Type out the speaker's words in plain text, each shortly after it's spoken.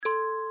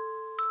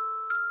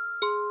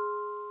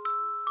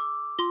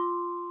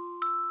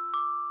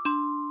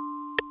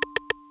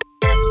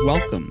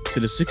welcome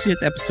to the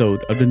 60th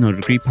episode of the No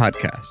Degree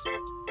Podcast.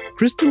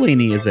 Chris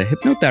Delaney is a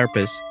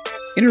hypnotherapist,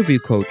 interview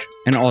coach,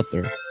 and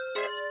author.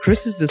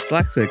 Chris is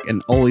dyslexic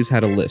and always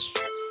had a lisp.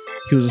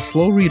 He was a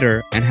slow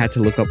reader and had to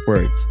look up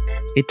words.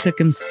 It took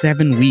him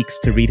 7 weeks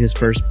to read his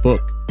first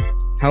book.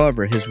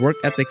 However, his work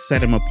ethic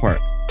set him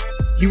apart.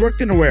 He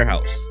worked in a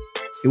warehouse.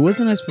 It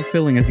wasn't as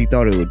fulfilling as he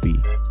thought it would be,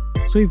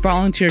 so he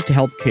volunteered to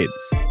help kids.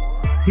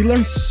 He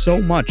learned so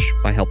much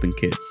by helping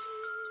kids.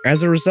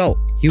 As a result,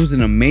 he was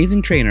an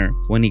amazing trainer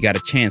when he got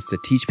a chance to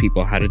teach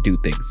people how to do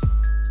things.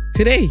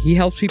 Today, he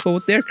helps people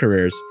with their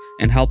careers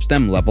and helps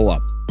them level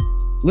up.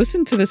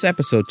 Listen to this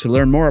episode to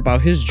learn more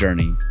about his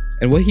journey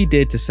and what he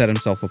did to set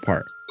himself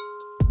apart.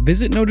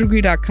 Visit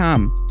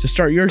nodegree.com to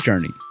start your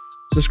journey.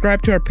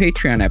 Subscribe to our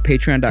Patreon at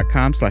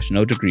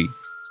patreon.com/nodegree.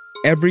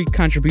 Every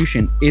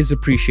contribution is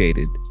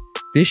appreciated.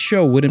 This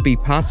show wouldn't be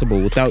possible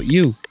without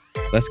you.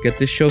 Let's get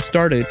this show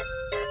started.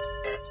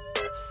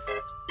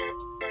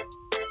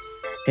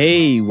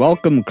 Hey,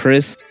 welcome,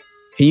 Chris.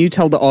 Can you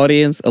tell the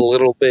audience a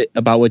little bit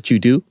about what you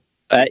do?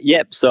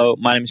 So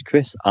my name is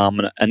Chris. I'm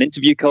an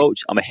interview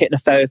coach. I'm a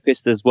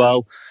hypnotherapist as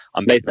well.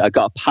 I've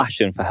got a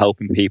passion for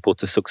helping people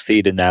to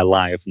succeed in their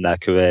life and their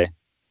career.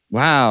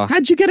 Wow.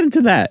 How'd you get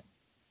into that?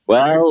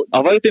 Well,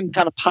 I've always been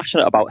kind of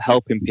passionate about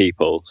helping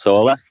people. So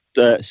I left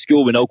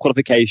school with no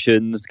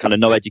qualifications, kind of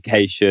no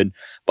education,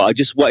 but I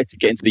just wanted to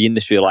get into the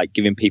industry, like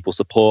giving people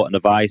support and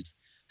advice.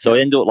 So I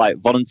ended up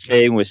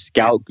volunteering with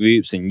scout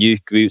groups and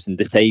youth groups and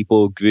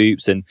disabled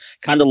groups and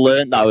kind of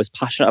learned that I was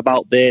passionate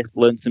about this,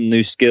 learned some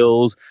new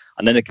skills.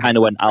 And then I kind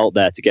of went out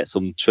there to get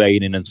some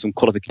training and some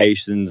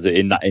qualifications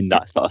in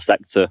that sort of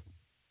sector.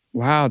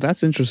 Wow,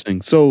 that's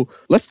interesting. So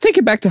let's take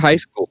it back to high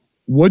school.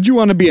 What'd you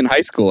want to be in high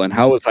school and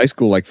how was high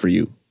school like for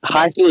you?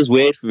 High school was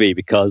weird for me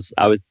because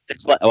I'm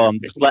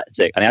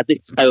dyslexic and I had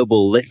this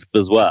terrible lisp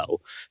as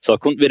well. So I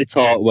couldn't really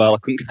talk well. I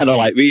couldn't kind of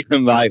read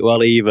and write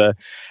well either.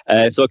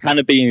 So I kind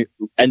of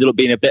ended up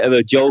being a bit of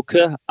a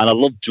joker, and I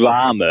love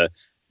drama.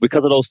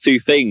 Because of those two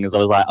things, I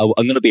was like, I'm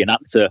going to be an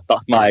actor.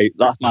 That's my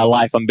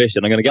life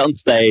ambition. I'm going to get on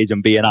stage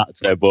and be an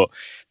actor. But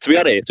to be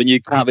honest, when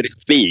you can't really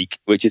speak,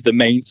 which is the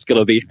main skill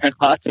of being an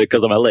actor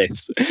because I'm a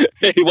lisp,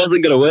 it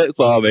wasn't going to work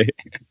for me.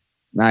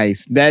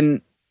 Nice.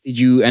 Then did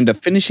you end up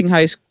finishing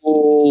high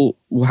school?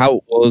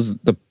 How was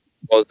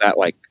that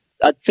like?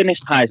 I'd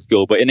finished high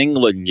school, but in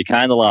England, you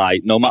kind of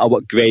no matter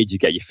what grade you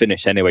get, you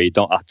finish anyway. You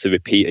don't have to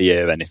repeat a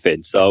year or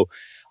anything. So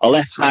I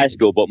left high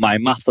school, but my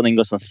maths and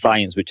English and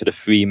science, which are the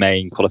three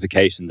main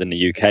qualifications in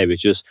the UK,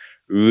 was just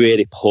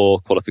really poor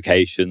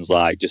qualifications,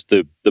 just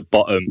the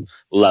bottom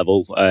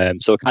level.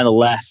 So I kind of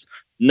left,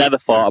 never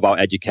thought about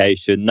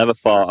education, never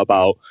thought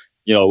about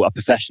a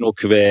professional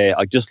career.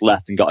 I just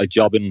left and got a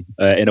job in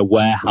a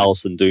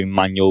warehouse and doing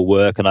manual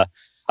work. And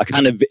I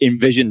kind of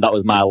envisioned that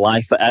was my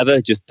life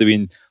forever, just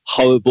doing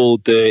horrible,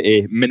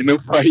 dirty, minimum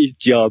wage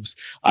jobs.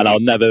 And I'll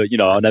never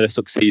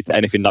succeed to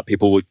anything that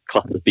people would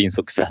class as being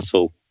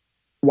successful.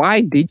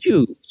 Why did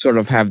you sort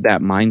of have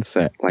that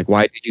mindset?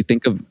 Why did you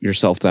think of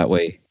yourself that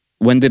way?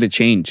 When did it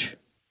change?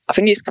 I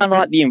think it's kind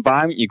of the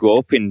environment you grow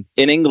up in.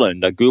 In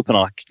England, I grew up on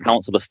a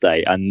council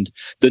estate, and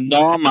the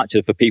norm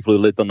actually for people who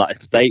lived on that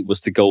estate was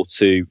to go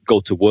to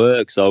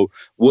work. So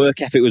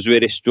work ethic was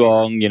really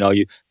strong.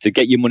 To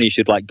get your money, you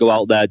should go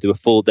out there, do a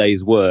full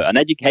day's work. And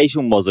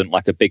education wasn't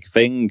a big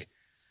thing.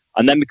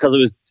 And then because I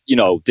was,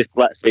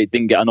 dyslexic,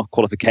 didn't get enough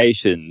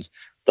qualifications,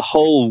 the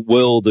whole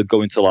world of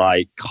going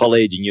to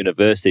college and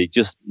university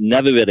just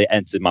never really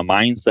entered my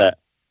mindset.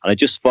 And I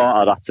just thought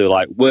I'd have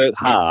to work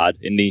hard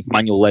in the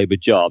manual labour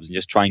jobs and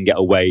just try and get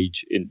a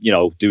wage in,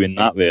 doing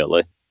that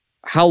really.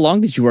 How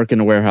long did you work in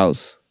a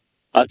warehouse?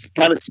 I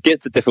kind of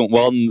skipped to different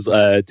ones,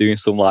 doing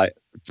some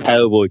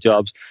terrible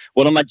jobs.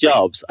 One of my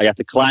jobs, I had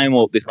to climb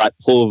up this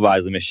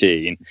pulverizer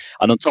machine.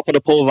 And on top of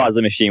the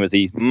pulverizer machine was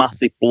these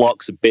massive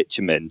blocks of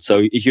bitumen.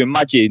 So if you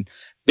imagine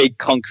big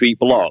concrete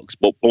blocks,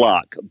 but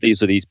black.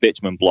 These are these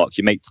bitumen blocks.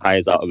 You make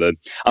tires out of them.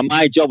 And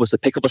my job was to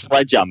pick up a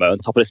sledgehammer on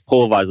top of this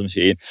pulverizer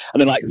machine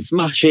and then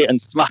smash it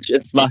and smash it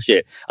and smash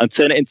it and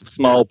turn it into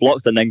small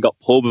blocks and then got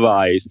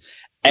pulverized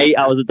 8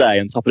 hours a day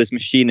on top of this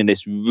machine in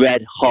this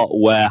red hot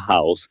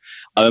warehouse.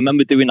 I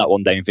remember doing that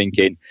one day and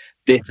thinking,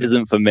 this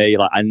isn't for me.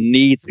 I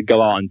need to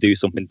go out and do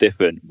something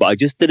different. But I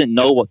just didn't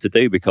know what to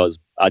do because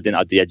I didn't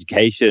have the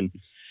education.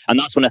 And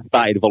that's when I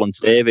started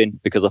volunteering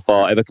because I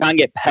thought if I can't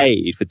get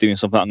paid for doing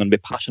something I'm going to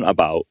be passionate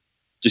about,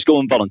 just go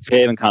and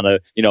volunteer and kind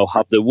of,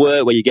 have the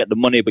work where you get the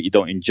money but you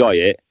don't enjoy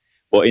it.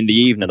 But in the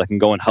evening, I can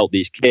go and help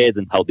these kids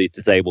and help these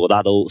disabled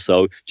adults.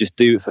 So just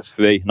do it for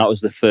free. And that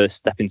was the first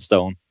stepping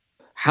stone.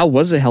 How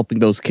was it helping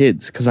those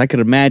kids? Because I could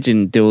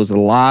imagine there was a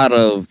lot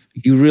of,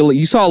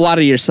 you saw a lot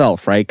of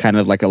yourself, right? Kind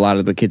of a lot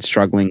of the kids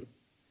struggling.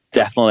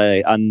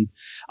 Definitely. And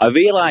I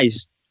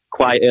realized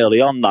quite early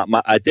on that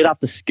I did have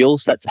the skill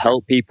set to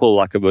help people.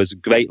 I was a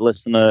great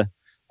listener.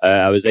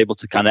 I was able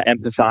to kind of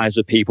empathize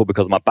with people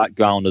because of my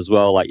background as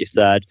well, like you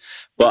said.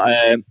 But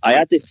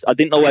I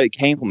didn't know where it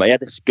came from. I had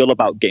this skill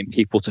about getting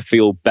people to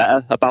feel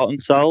better about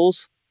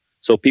themselves.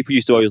 So people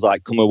used to always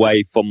like come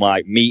away from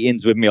like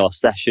meetings with me or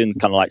sessions,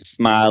 kind of like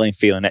smiling,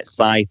 feeling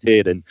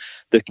excited. And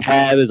the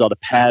carers or the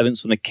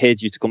parents from the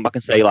kids used to come back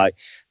and say like,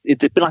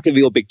 it's been like a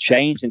real big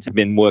change since I've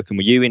been working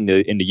with you in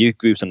the youth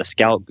groups and the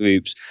scout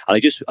groups. And I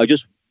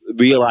just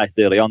realized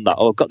early on that,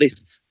 I've got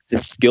this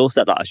skill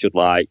set that I should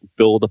like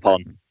build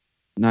upon.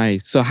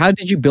 Nice. So how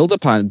did you build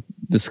upon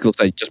the skill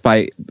set? Just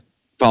by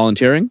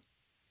volunteering?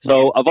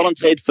 So I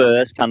volunteered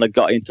first, kind of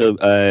got into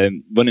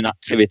running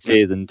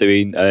activities and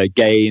doing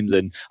games,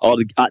 and all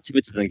the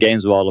activities and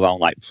games were all around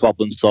like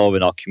problem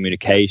solving or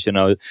communication.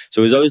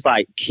 So I was always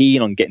like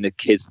keen on getting the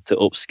kids to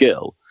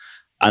upskill,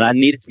 and I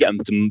needed to get them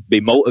to be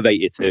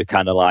motivated to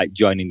kind of like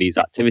joining these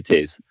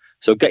activities.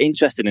 So get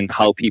interested in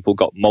how people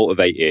got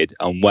motivated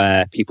and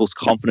where people's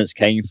confidence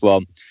came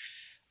from.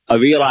 I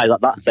realised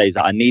at that stage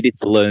that I needed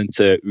to learn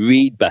to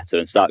read better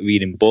and start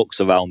reading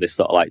books around this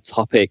sort of like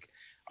topic.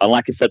 And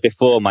like I said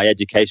before, my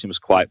education was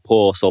quite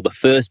poor. So the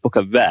first book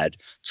I read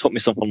took me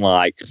something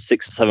like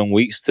 6 or 7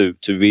 weeks to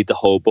read the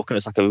whole book. And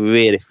it's like a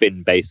really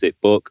thin, basic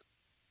book.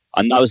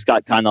 And that was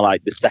kind of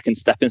like the second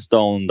stepping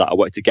stone that I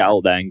wanted to get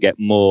out there and get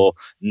more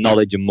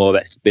knowledge and more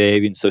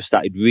experience. So I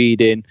started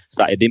reading,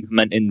 started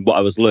implementing what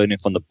I was learning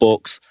from the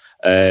books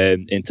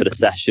into the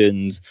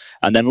sessions.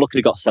 And then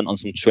luckily got sent on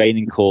some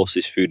training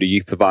courses through the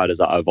youth providers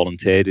that I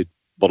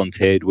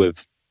volunteered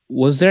with.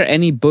 Was there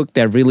any book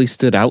that really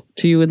stood out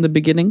to you in the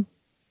beginning?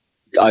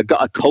 I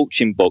got a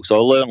coaching book, so I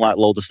learned like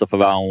loads of stuff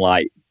around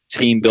like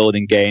team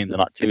building games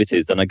and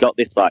activities. And I got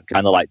this like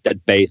kind of like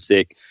dead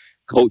basic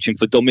coaching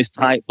for dummies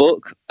type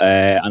book,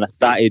 and I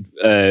started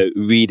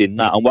reading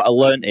that. And what I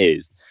learned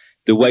is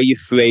the way you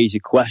phrase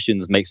your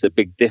questions makes a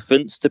big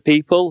difference to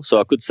people. So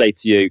I could say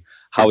to you,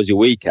 "How was your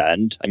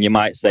weekend?" and you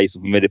might say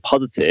something really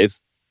positive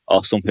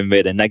or something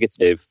really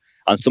negative.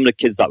 And some of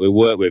the kids that we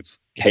work with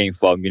came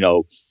from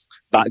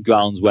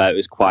backgrounds where it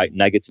was quite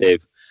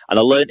negative. And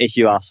I learned if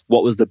you ask,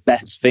 what was the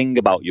best thing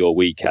about your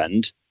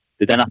weekend?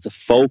 They then have to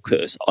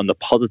focus on the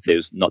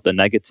positives, not the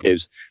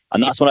negatives.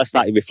 And that's when I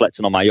started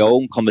reflecting on my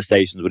own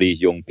conversations with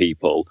these young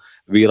people,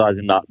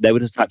 realizing that they were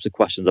the types of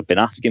questions I've been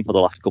asking for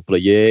the last couple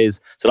of years.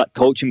 So that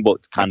coaching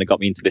book kind of got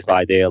me into this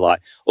idea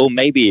like, oh,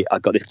 maybe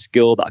I've got this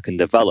skill that I can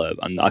develop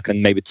and I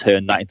can maybe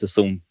turn that into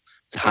some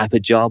type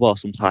of job or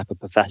some type of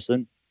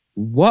profession.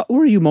 What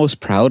were you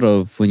most proud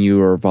of when you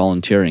were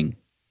volunteering?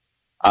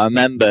 I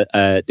remember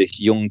this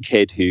young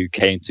kid who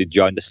came to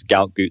join the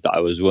scout group that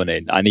I was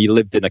running, and he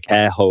lived in a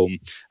care home,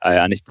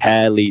 and his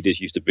care leaders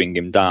used to bring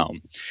him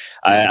down.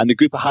 And the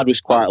group I had was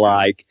quite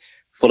like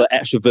full of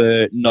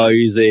extrovert,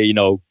 noisy,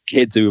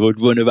 kids who would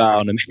run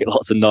around and make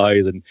lots of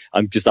noise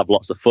and just have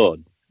lots of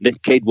fun. This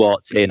kid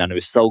walked in and he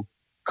was so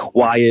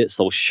quiet,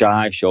 so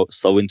shy,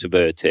 so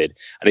introverted,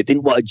 and he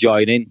didn't want to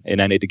join in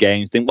any of the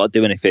games, didn't want to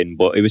do anything,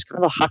 but he was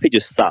kind of happy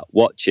just sat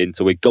watching.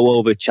 So we'd go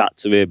over, chat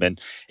to him and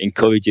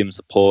encourage him,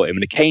 support him,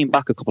 and he came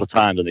back a couple of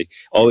times and he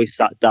always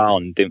sat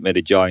down and didn't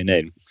really join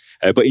in,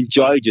 but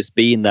enjoyed just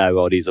being there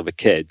with all these other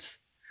kids.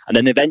 And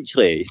then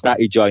eventually he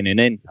started joining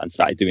in and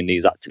started doing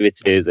these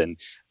activities and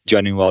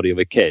joining with all the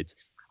other kids.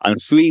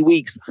 And 3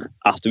 weeks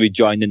after he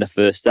joined in the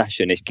first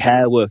session, his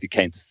care worker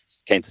came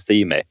to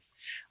see me.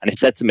 And he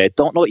said to me, "I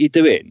don't know what you're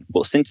doing,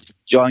 but since he's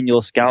joined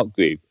your scout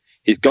group,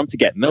 he's gone to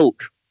get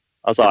milk."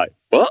 I was like,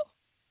 "What?"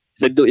 He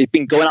said, "He's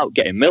been going out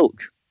getting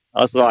milk."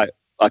 I was like,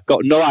 I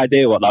got no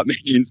idea what that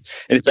means.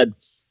 And he said,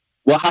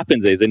 what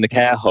happens is in the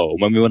care home,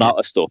 when we run out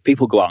of stuff,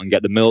 people go out and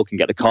get the milk and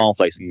get the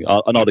cornflakes and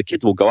all the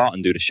kids will go out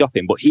and do the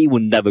shopping. But he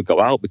would never go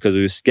out because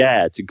he was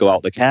scared to go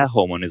out the care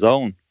home on his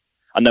own.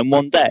 And then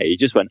one day he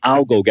just went,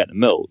 "I'll go get the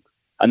milk."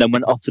 And then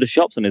went off to the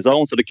shops on his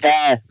own. So the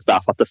care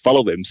staff had to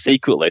follow him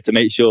secretly to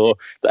make sure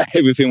that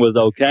everything was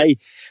okay.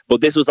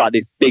 But this was like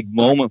this big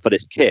moment for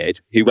this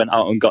kid who went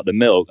out and got the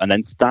milk and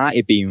then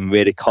started being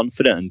really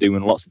confident and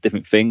doing lots of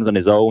different things on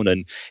his own.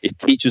 And his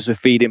teachers were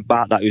feeding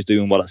back that he was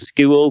doing well at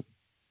school.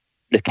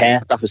 The care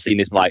staff was seeing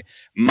this like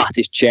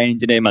massive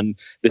change in him. And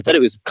they said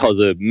it was because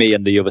of me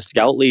and the other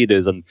scout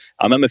leaders. And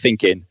I remember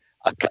thinking,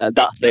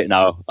 that's it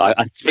now.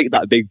 I tick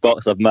that big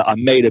box. I've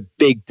made a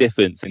big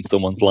difference in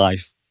someone's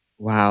life.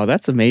 Wow,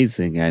 that's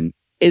amazing. And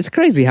it's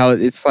crazy how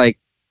it's like,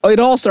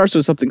 it all starts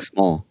with something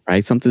small,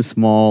 right? Something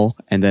small.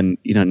 And then,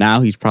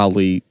 now he's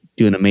probably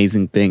doing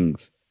amazing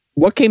things.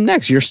 What came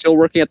next? You're still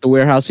working at the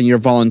warehouse and you're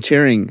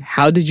volunteering.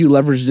 How did you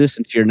leverage this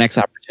into your next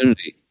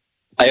opportunity?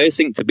 I always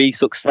think to be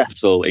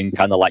successful in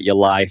kind of like your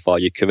life or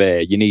your career,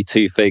 you need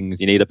two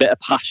things. You need a bit of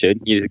passion.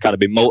 You need to kind of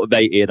be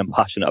motivated and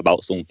passionate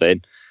about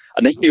something.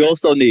 And then you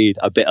also need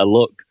a bit of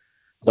luck.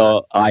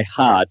 So I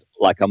had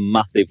like a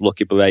massive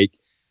lucky break.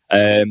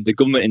 The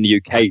government in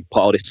the UK put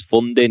all this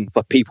funding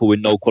for people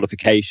with no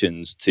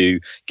qualifications to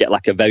get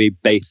like a very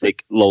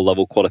basic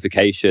low-level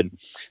qualification.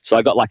 So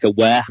I got like a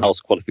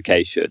warehouse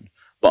qualification.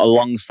 But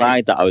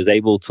alongside that, I was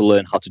able to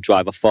learn how to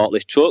drive a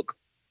forklift truck.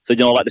 So,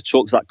 like the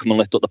trucks that come and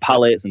lift up the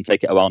pallets and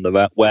take it around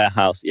the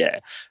warehouse. Yeah.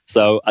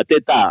 So I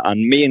did that.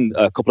 And me and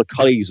a couple of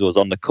colleagues was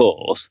on the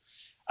course.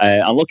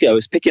 And luckily, I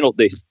was picking up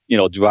this,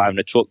 driving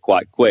a truck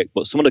quite quick.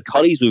 But some of the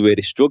colleagues were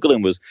really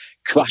struggling, was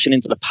crashing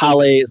into the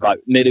pallets, like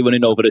nearly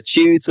running over the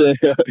tutor,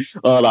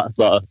 all that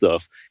sort of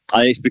stuff.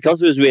 And it's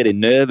because I was really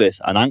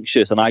nervous and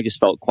anxious, and I just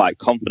felt quite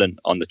confident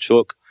on the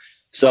truck.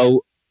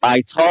 So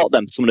I taught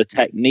them some of the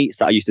techniques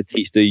that I used to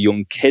teach the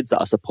young kids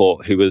that I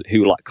support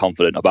who lack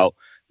confident, about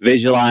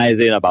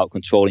visualizing, about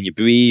controlling your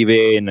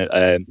breathing.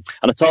 And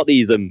I taught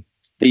these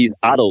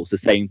adults the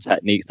same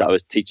techniques that I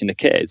was teaching the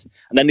kids.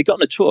 And then they got in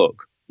the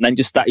truck and then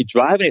just started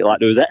driving it like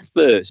they was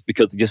experts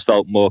because they just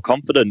felt more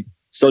confident.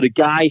 So the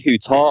guy who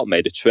taught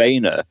me, the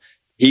trainer,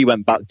 he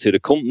went back to the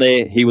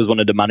company. He was one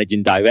of the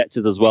managing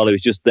directors as well. He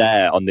was just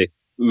there on the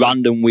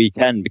random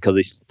weekend because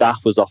his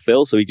staff was off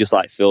ill, so he just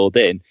filled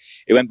in.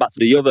 He went back to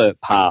the other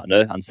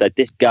partner and said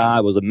this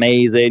guy was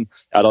amazing,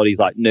 had all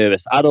these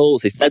nervous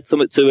adults. He said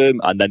something to him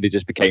and then they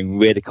just became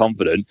really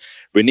confident.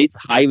 We need to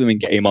hire him and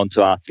get him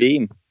onto our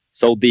team.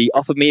 So they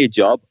offered me a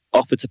job,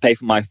 offered to pay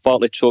for my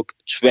forklift truck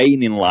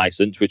training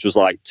license, which was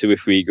 $2,000 or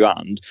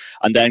 $3,000,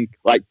 and then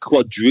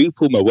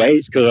quadruple my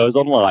wage because I was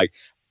on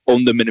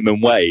under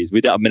minimum wage.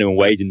 We didn't have minimum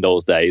wage in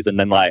those days. And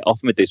then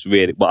offered me this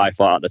really, what I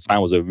thought at the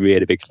time was a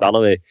really big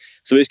salary.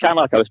 So it was kind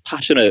of I was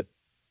passionate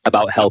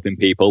about helping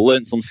people,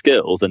 learned some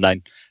skills, and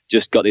then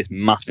just got this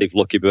massive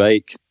lucky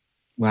break.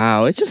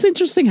 Wow. It's just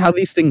interesting how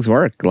these things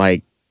work.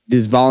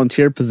 This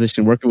volunteer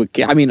position, working with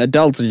kids. I mean,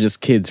 adults are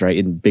just kids, right?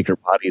 In bigger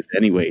bodies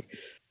anyway.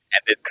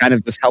 And then kind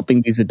of just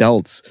helping these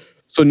adults.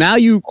 So now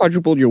you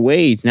quadrupled your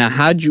wage. Now,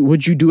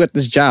 what'd you do at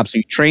this job? So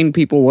you trained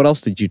people. What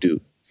else did you do?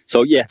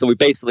 So we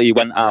basically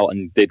went out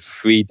and did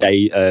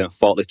 3-day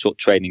forklift truck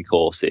training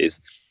courses.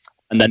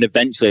 And then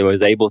eventually I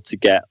was able to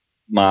get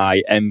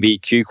my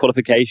MVQ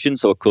qualification.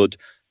 So I could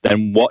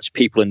then watch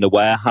people in the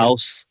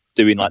warehouse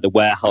doing the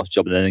warehouse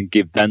job and then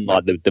give them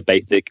the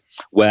basic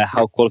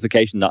warehouse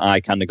qualification that I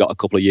kind of got a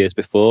couple of years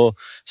before.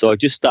 So I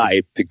just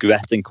started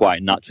progressing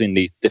quite naturally in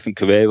these different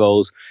career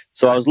roles.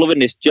 So I was loving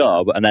this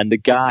job, and then the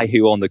guy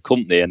who owned the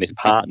company and his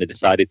partner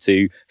decided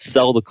to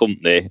sell the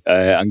company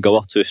and go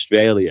off to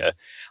Australia.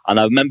 And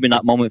I remember in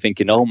that moment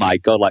thinking, oh my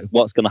God,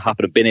 what's going to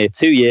happen? I've been here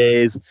 2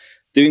 years,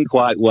 doing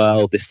quite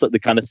well. They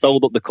kind of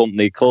sold up the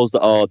company, closed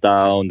it all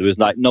down. There was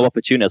no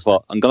opportunity. I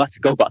thought, I'm going to have to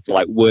go back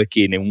to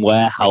working in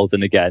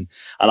warehousing again.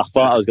 And I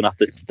thought I was going to have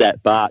to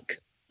step back.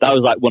 That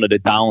was one of the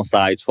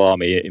downsides for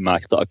me in my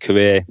sort of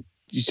career.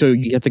 So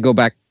you had to go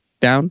back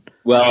down?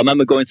 Well, I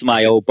remember going to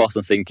my old boss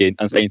and saying to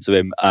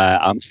him, I'm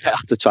going to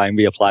have to try and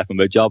reapply for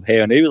my job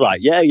here. And he was like,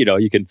 yeah,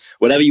 you can,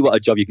 whenever you want a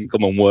job, you can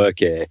come and work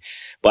here.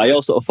 But I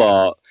also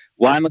thought,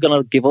 why am I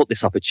going to give up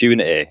this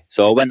opportunity?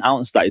 So I went out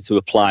and started to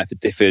apply for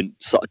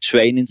different sort of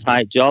training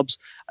type jobs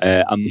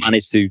and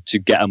managed to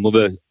get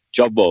another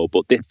job role.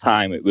 But this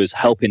time it was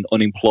helping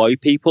unemployed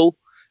people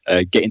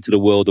get into the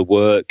world of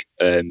work.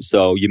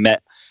 So you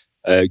met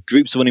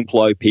groups of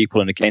unemployed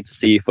people and they came to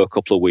see you for a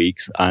couple of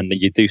weeks, and then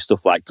you do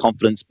stuff like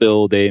confidence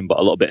building, but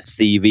a little bit of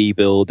CV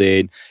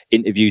building,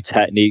 interview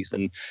techniques.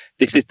 And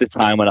this is the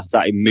time when I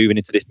started moving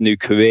into this new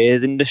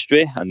careers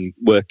industry and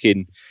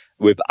working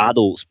with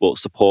adults, but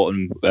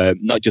supporting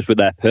not just with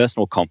their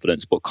personal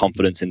confidence, but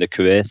confidence in the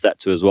career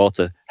sector as well,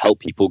 to help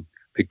people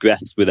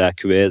progress with their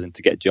careers and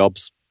to get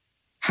jobs.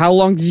 How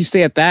long did you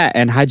stay at that,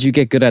 and how did you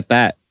get good at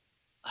that?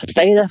 I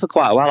stayed there for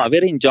quite a while. I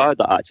really enjoyed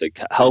that, actually,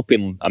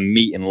 helping and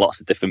meeting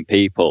lots of different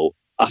people.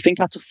 I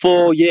think after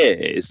 4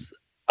 years,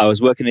 I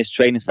was working in this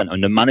training centre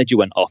and the manager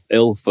went off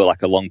ill for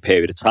a long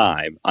period of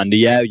time. And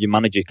the area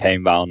manager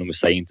came round and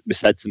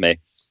said to me,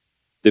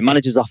 the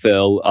manager's off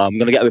ill, I'm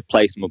going to get a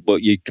replacement,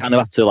 but you kind of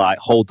have to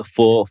hold the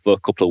fort for a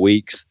couple of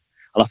weeks.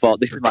 And I thought,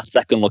 this is my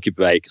second lucky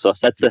break. So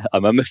I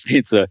remember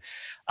saying to her,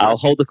 I'll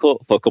hold the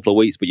court for a couple of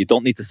weeks, but you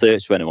don't need to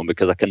search for anyone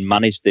because I can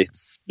manage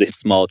this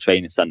small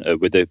training centre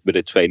with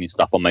the training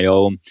staff on my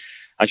own.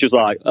 And she was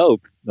like, oh,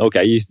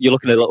 okay, you're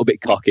looking a little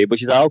bit cocky. But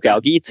she's like, okay,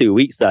 I'll give you 2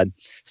 weeks then.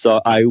 So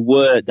I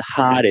worked the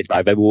hardest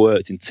I've ever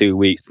worked in 2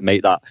 weeks to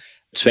make that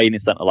training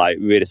centre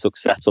really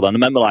successful. And I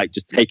remember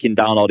just taking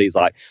down all these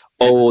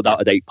old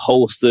out-of-date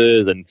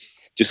posters and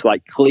just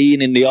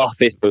cleaning the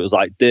office, but it was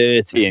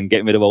dirty, and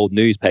getting rid of old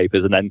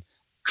newspapers, and then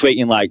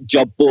creating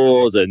job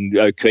boards and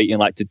creating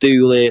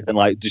to-do lists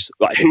and just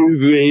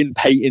hoovering,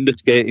 painting the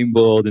skating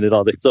board and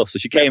all this stuff. So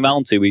she came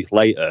around 2 weeks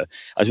later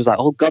and she was like,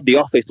 oh God, the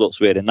office looks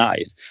really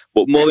nice.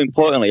 But more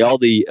importantly, all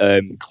the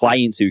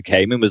clients who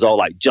came in was all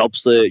job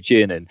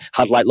searching and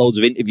had loads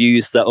of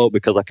interviews set up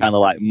because I kind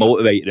of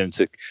motivated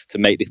them to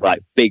make this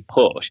big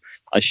push.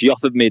 And she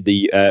offered me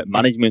the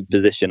management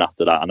position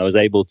after that. And I was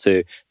able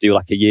to do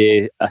a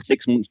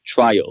 6-month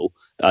trial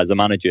as a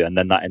manager. And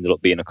then that ended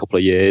up being a couple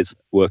of years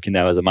working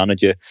there as a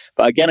manager.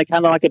 But again, I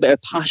kind of a bit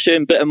of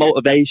passion, bit of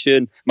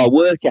motivation. My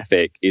work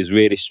ethic is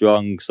really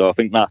strong. So I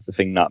think that's the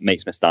thing that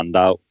makes me stand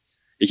out.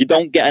 If you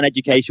don't get an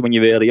education when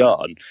you're early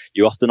on,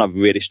 you often have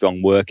really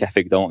strong work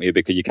ethic, don't you?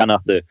 Because you kind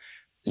of have to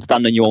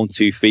stand on your own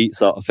 2 feet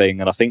sort of thing.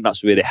 And I think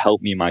that's really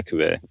helped me in my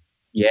career.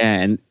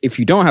 Yeah. And if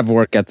you don't have a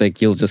work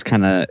ethic, you'll just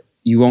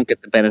you won't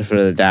get the benefit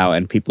of the doubt,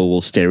 and people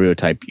will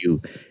stereotype you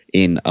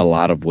in a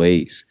lot of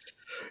ways.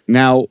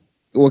 Now,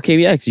 what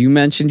came next? You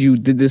mentioned you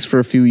did this for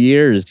a few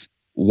years.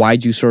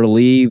 Why'd you sort of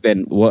leave,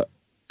 and what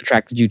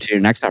attracted you to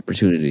your next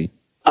opportunity?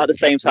 At the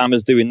same time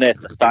as doing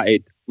this, I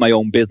started my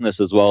own business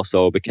as well.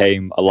 So I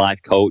became a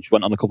life coach,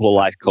 went on a couple of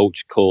life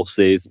coach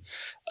courses,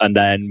 and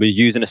then was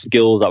using the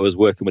skills I was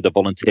working with the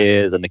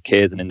volunteers and the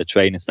kids and in the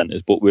training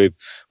centres, but with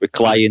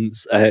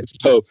clients.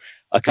 So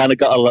I kind of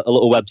got a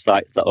little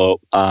website set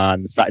up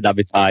and started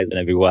advertising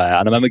everywhere.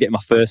 And I remember getting my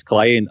first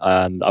client,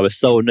 and I was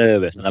so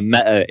nervous. And I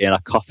met her in a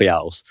coffee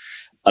house,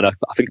 and I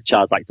think I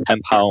charged like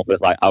 £10 for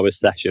this like hour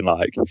session,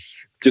 like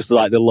just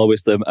like the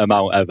lowest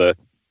amount ever.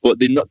 But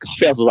the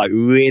coffee house was like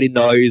really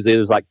noisy. There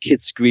was like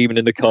kids screaming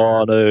in the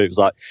corner. It was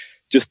like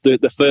just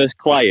the first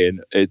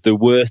client, the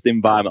worst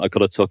environment I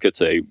could have took her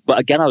to. But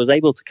again, I was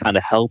able to kind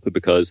of help her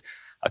because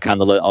I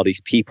kind of learned all these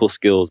people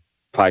skills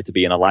prior to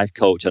being a life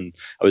coach, and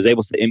I was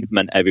able to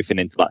implement everything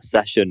into that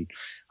session.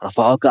 And I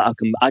thought, oh God,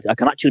 I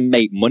can actually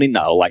make money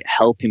now, like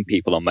helping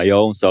people on my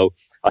own. So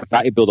I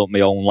started building up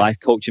my own life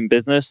coaching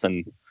business,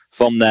 and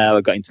from there,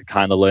 I got into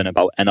kind of learning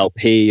about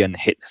NLP and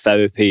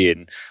hypnotherapy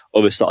and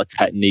other sort of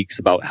techniques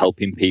about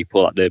helping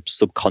people at the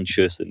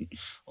subconscious and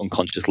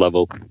unconscious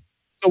level.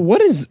 So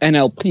what is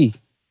NLP?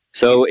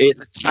 So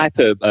it's a type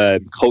of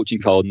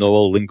coaching called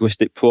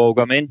neuro-linguistic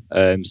programming.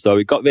 So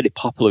it got really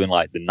popular in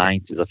like the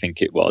 90s, I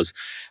think it was.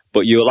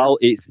 But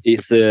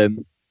it's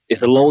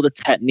a load of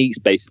techniques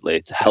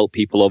basically to help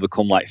people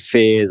overcome like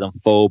fears and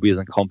phobias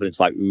and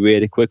confidence like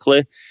really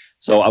quickly.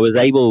 So I was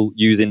able,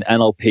 using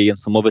NLP and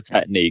some other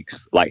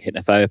techniques like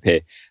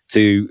hypnotherapy,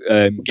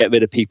 to get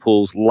rid of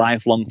people's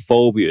lifelong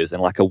phobias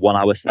in like a 1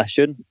 hour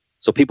session.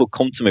 So people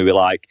come to me with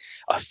like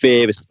a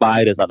fear of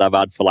spiders that I've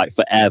had for like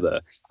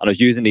forever. And I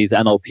was using these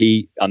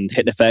NLP and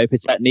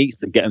hypnotherapy techniques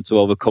to get them to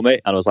overcome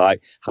it. And I was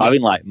like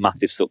having like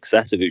massive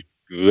success. It was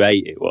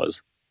great, it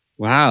was.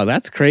 Wow,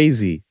 that's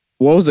crazy.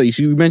 What was it?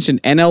 You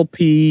mentioned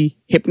NLP,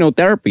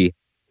 hypnotherapy.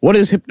 What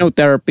is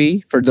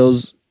hypnotherapy for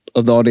those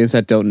of the audience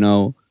that don't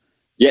know?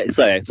 Yeah,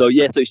 so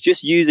it's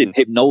just using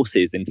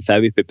hypnosis in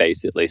therapy,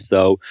 basically.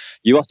 So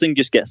you often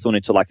just get someone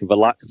into like a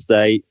relaxed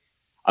state.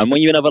 And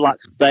when you're in a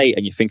relaxed state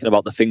and you're thinking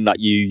about the thing that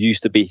you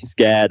used to be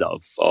scared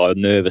of or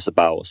nervous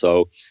about.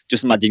 So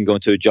just imagine going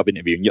to a job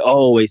interview and you're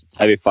always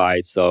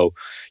terrified. So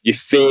your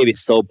fear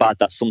is so bad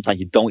that sometimes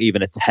you don't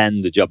even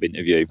attend the job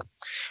interview.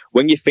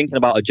 When you're thinking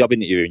about a job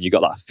interview and you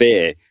got that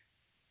fear,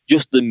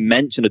 just the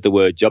mention of the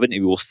word job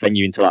interview will send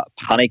you into that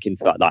panic,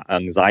 into that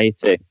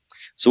anxiety.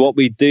 So what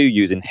we do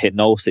using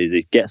hypnosis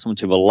is get someone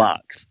to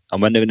relax.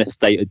 And when they're in a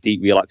state of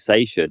deep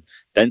relaxation,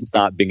 then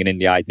start bringing in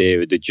the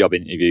idea of the job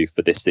interview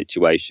for this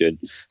situation.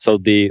 So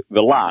they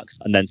relax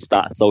and then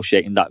start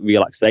associating that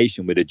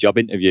relaxation with a job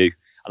interview.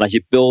 And as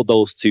you build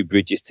those two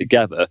bridges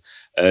together,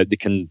 they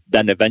can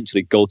then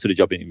eventually go to the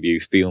job interview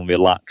feeling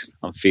relaxed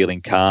and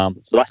feeling calm.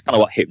 So that's kind of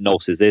what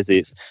hypnosis is.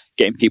 It's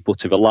getting people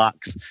to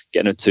relax,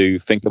 getting them to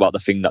think about the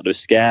thing that they're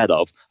scared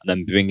of, and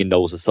then bringing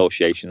those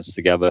associations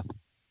together.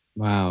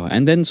 Wow.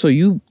 And then so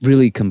you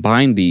really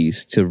combine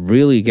these to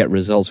really get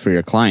results for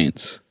your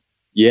clients.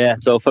 Yeah.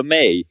 So for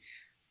me,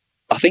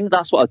 I think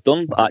that's what I've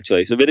done,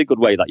 actually. It's a really good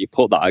way that you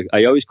put that.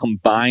 I always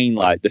combine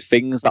like the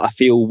things that I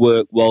feel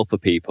work well for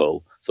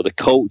people. So the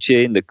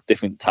coaching, the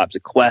different types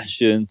of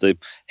questions, the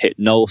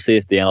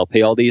hypnosis, the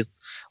NLP,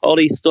 all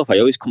these stuff. I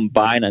always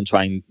combine and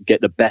try and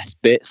get the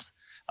best bits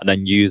and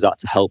then use that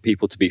to help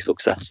people to be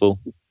successful.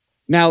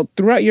 Now,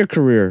 throughout your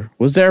career,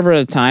 was there ever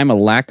a time a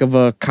lack of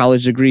a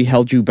college degree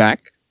held you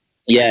back?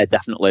 Yeah,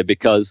 definitely.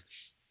 Because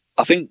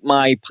I think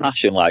my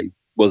passion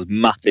was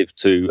massive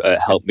to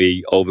help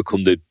me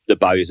overcome the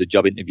barriers of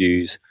job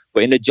interviews.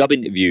 But in the job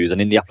interviews and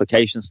in the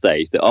application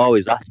stage, they're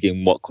always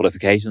asking what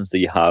qualifications do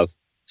you have.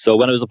 So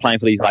when I was applying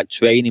for these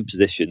training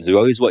positions, I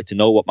always wanted to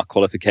know what my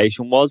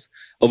qualification was.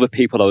 Other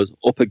people I was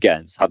up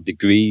against have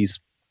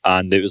degrees,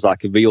 and it was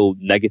like a real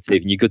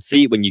negative. And you could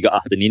see it when you got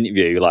asked an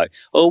interview, you're like,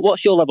 oh,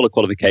 what's your level of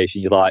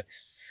qualification? You're like,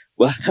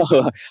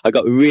 well, I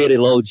got really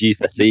low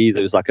GCSEs.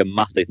 It was like a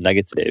massive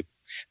negative.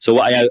 So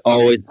what I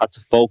always had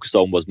to focus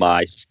on was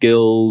my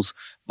skills,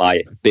 my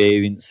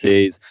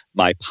experiences,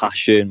 my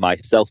passion, my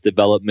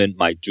self-development,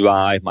 my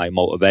drive, my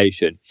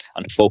motivation,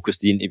 and focus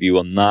the interview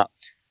on that.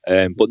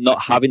 But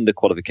not having the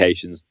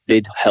qualifications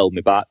did hold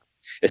me back,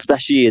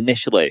 especially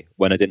initially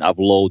when I didn't have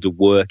loads of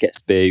work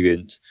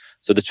experience.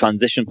 So the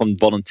transition from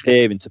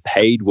volunteering to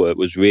paid work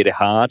was really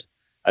hard.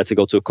 I had to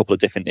go to a couple of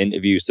different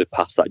interviews to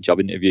pass that job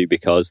interview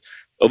because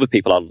other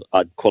people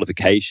had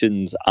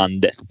qualifications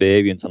and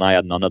experience, and I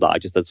had none of that. I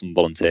just did some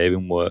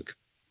volunteering work.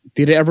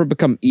 Did it ever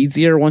become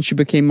easier once you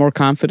became more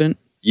confident?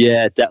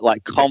 Yeah,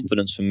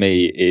 confidence for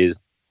me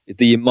is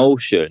the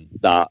emotion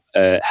that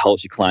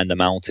helps you climb the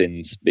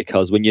mountains,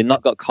 because when you've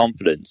not got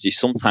confidence, you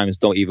sometimes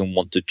don't even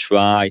want to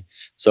try.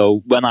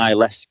 So when I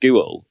left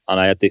school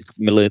and I had this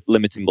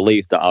limiting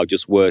belief that I'll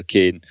just work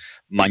in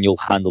manual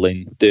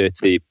handling,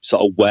 dirty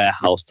sort of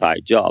warehouse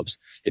type jobs,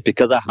 it's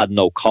because I had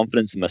no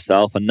confidence in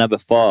myself. I never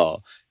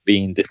thought,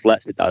 being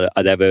dyslexic, that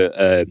I'd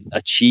ever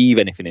achieve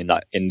anything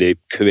in the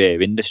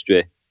career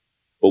industry.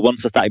 But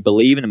once I started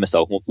believing in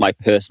myself, my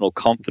personal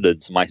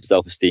confidence and my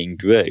self-esteem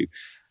grew,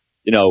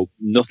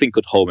 nothing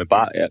could hold me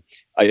back.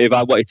 If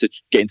I wanted to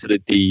get into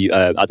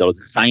the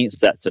science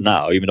sector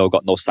now, even though I've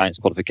got no science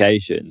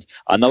qualifications,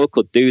 I know I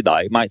could do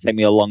that. It might take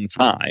me a long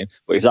time,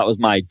 but if that was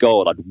my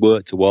goal, I'd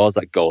work towards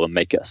that goal and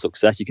make it a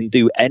success. You can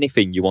do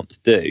anything you want to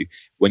do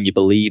when you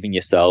believe in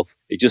yourself.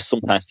 It just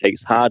sometimes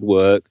takes hard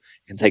work.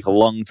 It can take a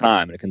long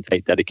time, and it can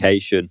take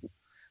dedication.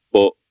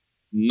 But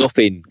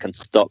nothing can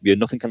stop you.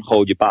 Nothing can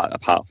hold you back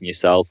apart from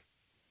yourself.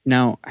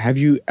 Now, have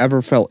you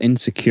ever felt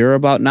insecure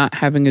about not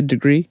having a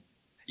degree?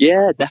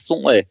 Yeah,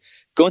 definitely.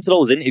 Going to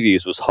those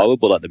interviews was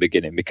horrible at the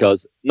beginning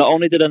because not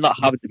only did I not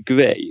have a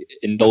degree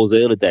in those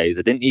early days,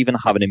 I didn't even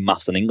have any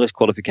maths and English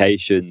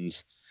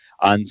qualifications.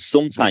 And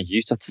sometimes you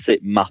used to have to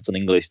sit maths and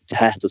English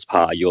tests as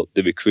part of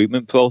the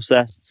recruitment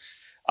process.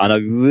 And I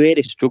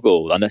really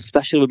struggled, and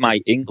especially with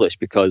my English,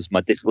 because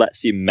my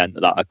dyslexia meant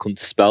that I couldn't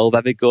spell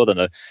very good,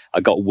 and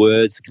I got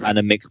words kind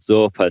of mixed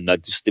up, and I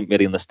just didn't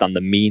really understand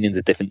the meanings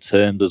of different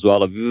terms as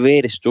well. I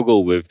really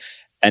struggled with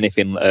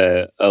anything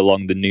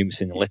along the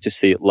numeracy and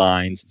literacy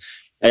lines.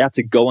 I had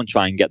to go and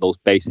try and get those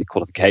basic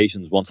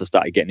qualifications once I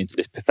started getting into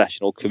this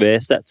professional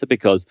career sector,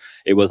 because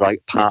it was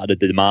like part of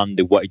the demand.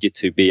 They wanted you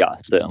to be at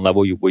a certain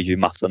level with your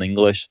maths and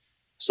English.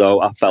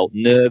 So I felt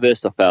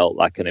nervous. I felt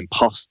like an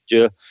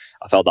imposter.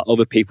 I felt that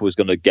other people was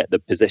going to get the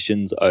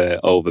positions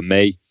over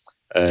me.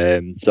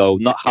 So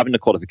not having the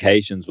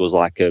qualifications was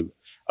like a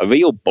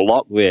real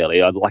block,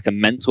 really, like a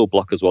mental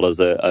block as well as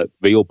a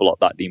real block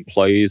that the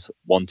employees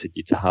wanted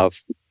you to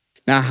have.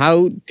 Now,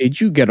 how did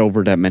you get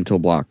over that mental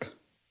block?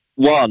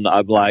 One,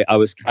 I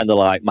was kind of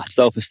like, my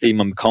self-esteem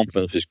and my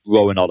confidence was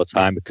growing all the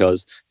time,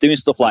 because doing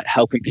stuff like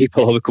helping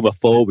people overcome a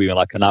phobia in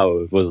like an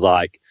hour was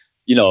like,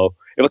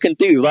 if I can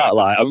do that,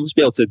 like, I must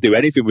be able to do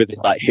anything with this,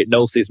 like,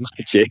 hypnosis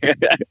magic.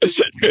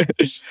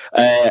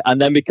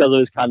 And then because I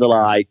was kind of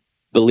like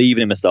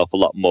believing in myself a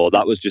lot more,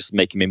 that was just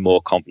making me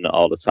more confident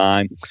all the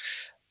time.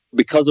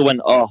 Because I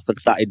went off and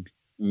started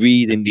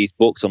reading these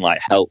books on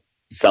like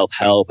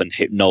self-help and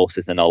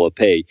hypnosis and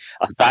NLP,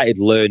 I started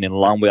learning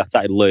language. I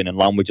started learning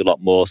language a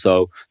lot more.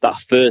 So that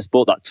first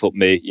book that took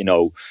me,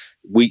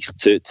 weeks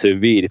to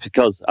read, it's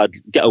because I'd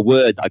get a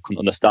word I couldn't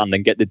understand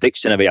and get the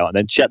dictionary out and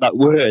then check that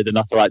word and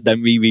have to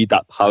then reread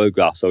that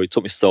paragraph. So it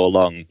took me so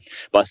long.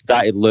 But I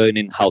started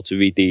learning how to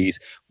read these,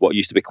 what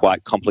used to be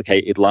quite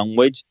complicated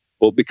language.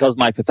 But because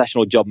my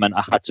professional job meant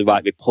I had to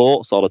write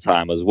reports all the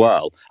time as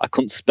well, I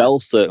couldn't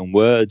spell certain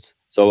words.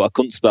 So I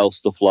couldn't spell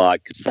stuff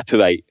like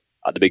separate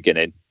at the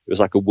beginning. It was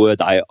like a word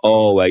that I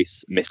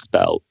always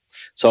misspelled.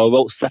 So I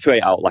wrote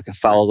separate out like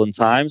 1,000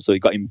 times. So it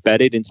got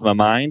embedded into my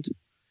mind.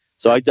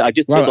 So I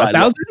just did like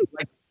 1,000?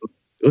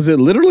 Was it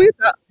literally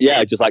that?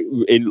 Yeah, just like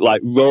in like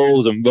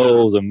rows and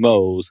rows and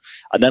rows,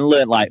 and then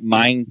learned like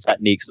mind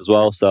techniques as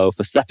well. So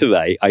for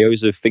separate, I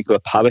always would think of a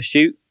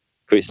parachute,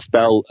 because it's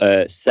spelled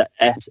SEPARA,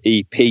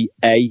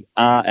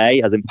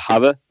 as in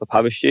para for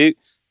parachute.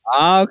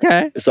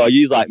 Okay. So I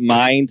use like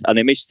mind and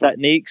image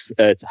techniques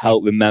to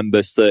help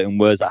remember certain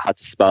words that I had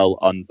to spell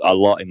on a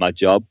lot in my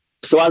job.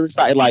 So as I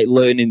started like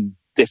learning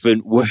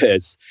different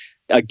words,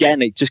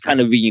 again, it just kind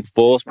of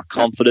reinforced my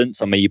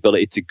confidence and my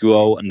ability to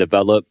grow and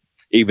develop,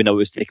 even though it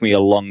was taking me a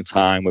long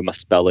time with my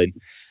spelling.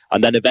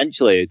 And then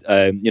eventually,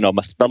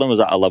 my spelling was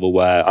at a level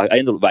where I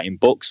ended up writing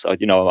books.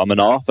 I'm an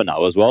author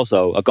now as well.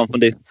 So I've gone from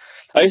this.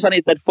 I just find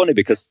it dead funny,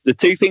 because the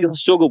two things I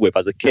struggled with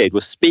as a kid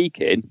was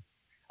speaking.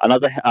 And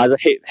as a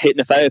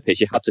hypnotherapist,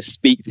 you have to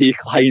speak to your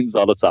clients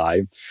all the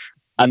time.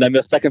 And then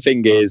the second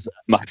thing is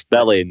my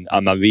spelling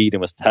and my reading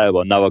was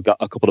terrible. Now I've got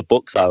a couple of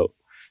books out.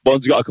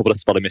 One's got a couple of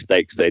spelling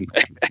mistakes in.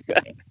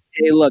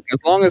 Hey, look, as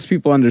long as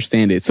people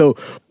understand it. So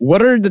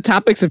what are the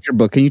topics of your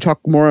book? Can you talk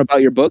more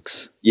about your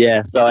books?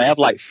 Yeah, so I have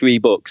like 3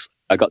 books.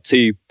 I got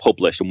 2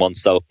 published and 1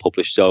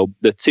 self-published. So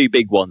the 2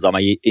 big ones are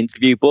my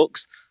interview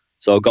books.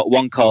 So I've got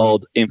one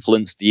called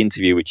Influence the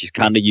Interview, which is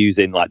kind of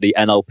using like the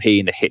NLP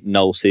and the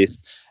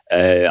hypnosis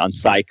and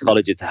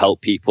psychology to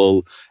help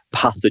people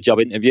pass the job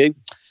interview.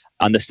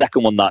 And the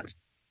second one that's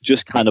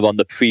just kind of on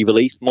the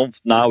pre-release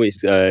month now,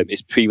 it's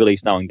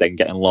pre-release now and then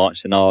getting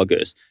launched in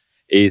August,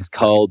 is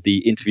called the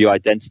Interview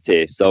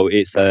Identity. So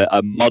it's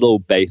a model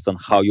based on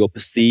how you're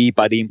perceived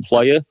by the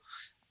employer.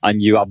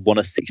 And you have one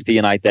of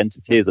 16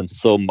 identities, and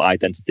some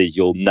identities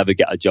you'll never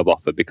get a job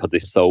offer because they're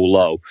so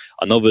low,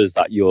 and others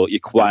that you're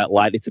quite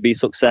likely to be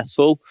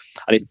successful.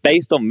 And it's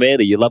based on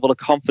really your level of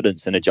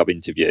confidence in a job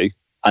interview,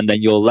 and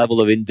then your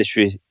level of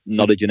industry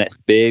knowledge and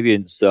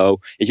experience. So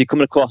if you're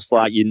coming across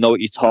like you know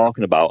what you're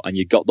talking about and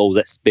you've got those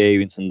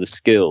experience and the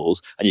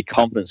skills and your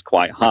confidence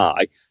quite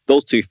high,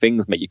 those 2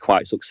 things make you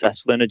quite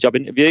successful in a job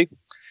interview.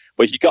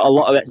 But if you've got a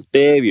lot of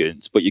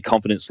experience but your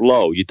confidence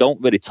low, you don't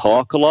really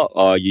talk a lot,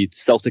 or you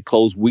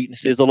self-disclose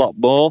weaknesses a lot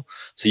more.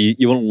 So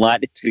you're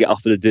unlikely to get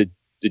offered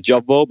the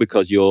job role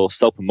because your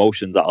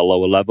self-promotion's at a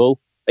lower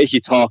level. If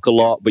you talk a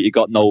lot but you've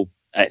got no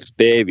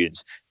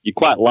experience, you're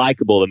quite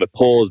likable and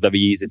rapport is very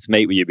easy to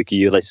make with you because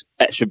you're this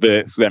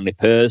extrovert, friendly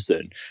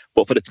person.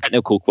 But for the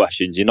technical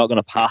questions, you're not going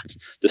to pass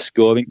the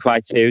scoring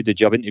criteria, the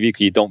job interview,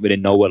 because you don't really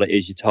know what it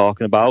is you're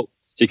talking about.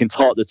 So you can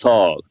talk the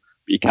talk,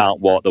 but you can't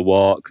walk the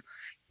walk.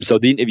 So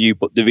the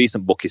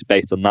recent book is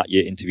based on that,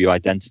 your interview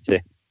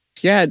identity.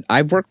 Yeah,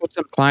 I've worked with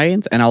some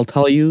clients, and I'll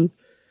tell you,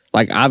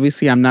 like,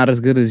 obviously I'm not as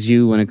good as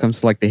you when it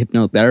comes to like the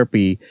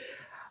hypnotherapy.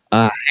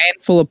 A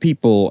handful of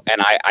people,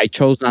 and I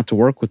chose not to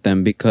work with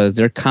them because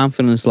their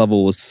confidence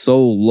level was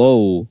so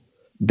low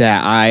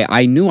that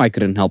I knew I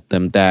couldn't help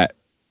them. That,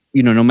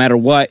 you know, no matter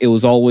what, it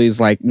was always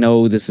like,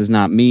 no, this is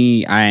not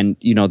me. And,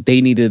 you know,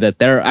 they needed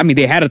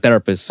they had a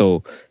therapist.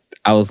 So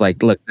I was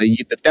like, look,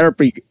 the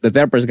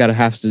therapist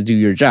have to do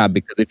your job,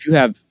 because if you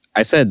have,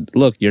 I said,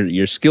 look,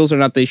 your skills are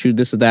not the issue,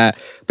 this or that,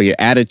 but your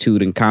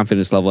attitude and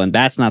confidence level, and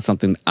that's not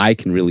something I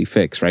can really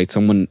fix, right?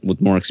 Someone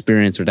with more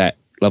experience or that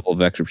level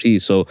of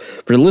expertise. So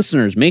for the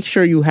listeners, make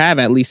sure you have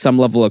at least some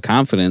level of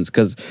confidence,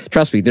 because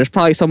trust me, there's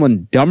probably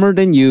someone dumber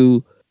than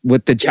you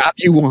with the job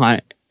you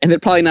want, and they're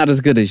probably not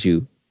as good as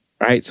you,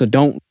 right? So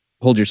don't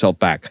hold yourself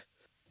back.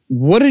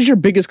 What is your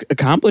biggest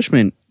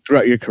accomplishment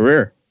throughout your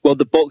career? Well,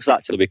 the book's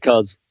actually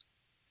because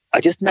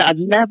I've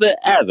never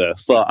ever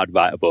thought I'd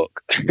write a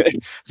book.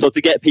 So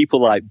to get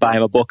people like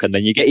buying a book, and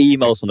then you get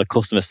emails from the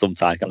customers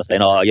sometimes kind of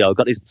saying, oh, you know, I've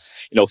got this,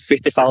 you know,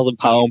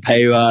 £50,000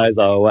 pay rise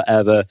or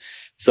whatever.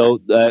 So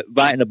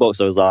writing a book,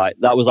 so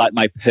that was like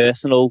my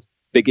personal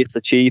biggest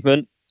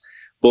achievement.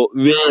 But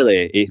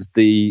really, it's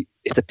the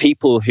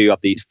people who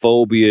have these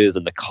phobias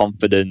and the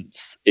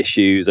confidence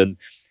issues. And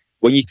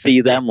when you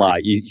see them,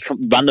 like you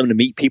randomly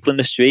meet people in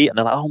the street and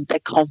they're like, oh, I'm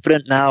dead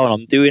confident now and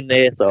I'm doing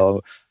this.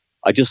 Or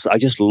I just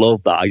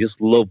love that. I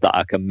just love that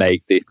I can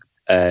make this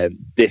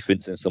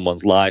difference in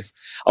someone's life.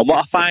 And what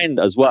I find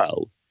as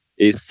well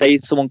is, say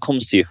someone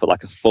comes to you for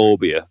like a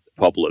phobia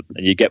problem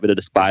and you get rid of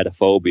the spider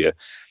phobia,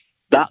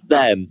 that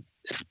then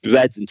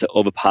spreads into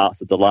other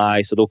parts of their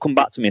life. So they'll come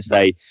back to me and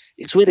say,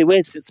 it's really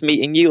weird since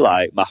meeting you,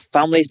 like my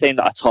family's saying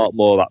that I talk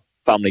more about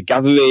family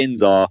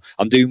gatherings, or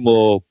I'm doing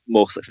more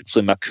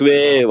successful in my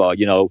career, or,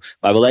 you know,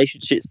 my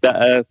relationship's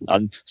better.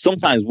 And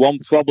sometimes one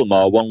problem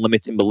or one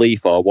limiting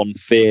belief or one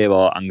fear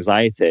or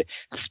anxiety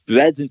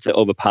spreads into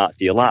other parts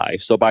of your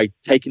life. So by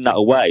taking that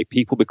away,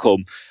 people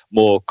become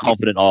more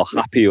confident or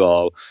happy,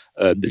 or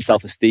the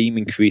self-esteem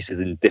increases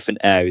in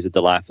different areas of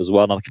their life as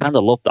well. And I kind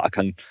of love that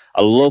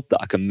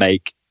I can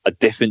make a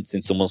difference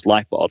in someone's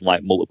life, but on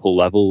like multiple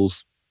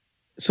levels.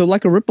 So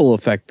like a ripple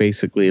effect,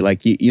 basically.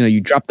 Like, you know,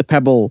 you drop the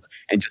pebble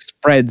and it just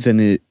spreads, and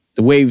the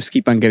waves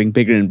keep on getting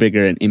bigger and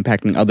bigger and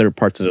impacting other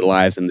parts of their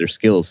lives and their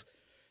skills.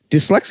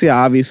 Dyslexia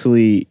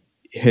obviously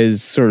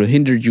has sort of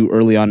hindered you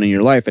early on in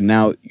your life, and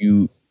now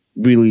you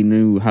really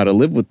knew how to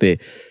live with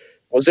it.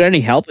 Was there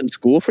any help in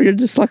school for your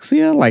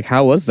dyslexia? Like,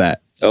 how was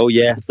that? Oh,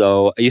 yeah.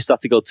 So I used to have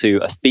to go to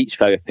a speech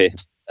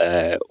therapist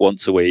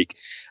once a week.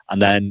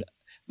 And then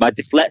my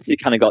dyslexia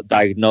kind of got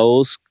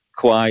diagnosed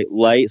quite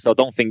late. So I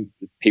don't think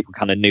people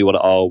kind of knew what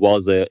it all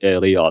was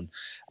early on.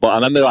 But I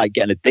remember like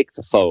getting a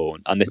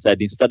dictaphone, and they said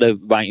instead of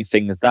writing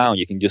things down,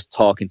 you can just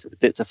talk into the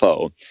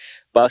dictaphone.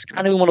 But it's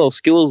kind of one of those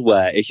skills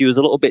where if you was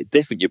a little bit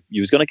different,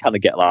 you was going to kind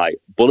of get like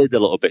bullied a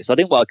little bit. So I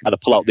didn't want to kind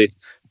of pull out this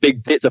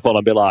big dictaphone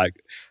and be like,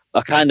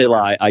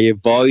 I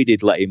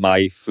avoided letting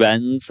my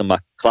friends and my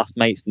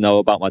classmates know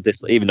about my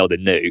dyslexia, even though they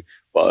knew.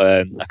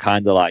 But I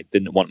kind of like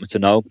didn't want them to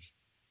know.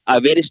 I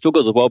really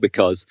struggled as well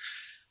because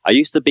I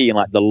used to be in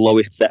like the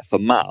lowest set for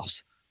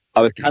maths.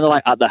 I was kind of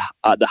like at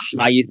the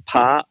highest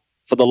part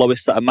for the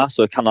lowest set of maths,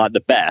 so kind of like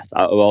the best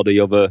out of all the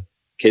other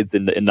kids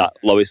in that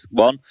lowest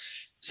one.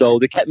 So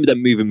they kept me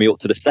then moving me up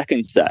to the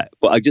second set,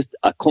 but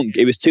I couldn't.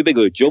 It was too big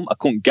of a jump. I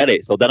couldn't get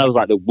it. So then I was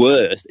like the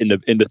worst in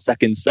the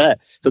second set.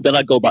 So then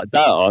I'd go back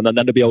down, and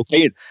then it'd be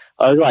okay.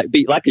 I was like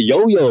be like a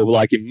yo-yo,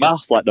 like in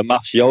maths, like the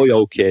maths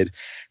yo-yo kid.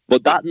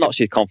 But that knocks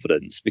your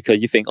confidence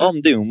because you think, oh, I'm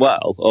doing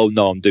well. Oh,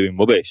 no, I'm doing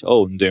rubbish.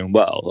 Oh, I'm doing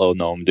well. Oh,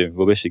 no, I'm doing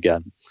rubbish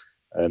again.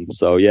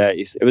 So, yeah,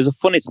 it was a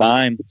funny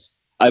time.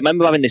 I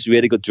remember having this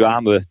really good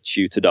drama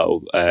tutor,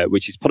 though,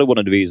 which is probably one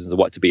of the reasons I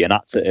wanted to be an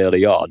actor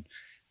early on.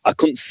 I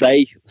couldn't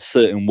say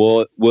certain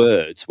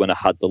words when I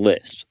had the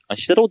lisp. And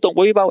she said, oh, don't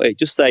worry about it.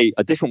 Just say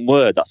a different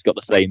word that's got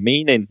the same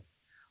meaning. And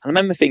I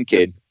remember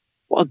thinking,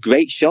 what a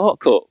great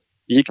shortcut.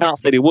 You can't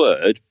say the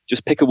word,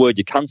 just pick a word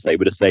you can say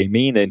with the same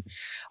meaning.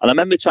 And I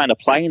remember trying to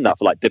apply that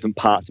for like different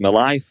parts of my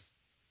life.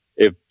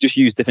 Just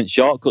use different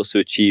shortcuts to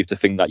achieve the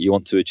thing that you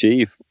want to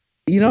achieve.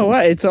 You know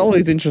what? It's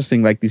always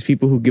interesting, like these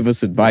people who give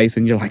us advice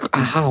and you're like,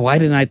 why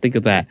didn't I think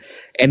of that?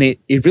 And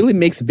it really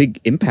makes a big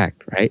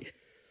impact, right?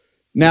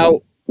 Now,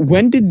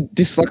 when did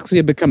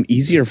dyslexia become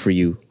easier for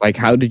you? Like,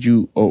 how did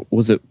you, or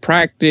was it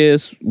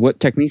practice? What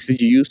techniques did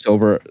you use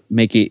to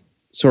make it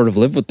sort of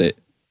live with it?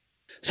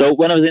 So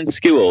when I was in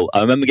school, I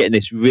remember getting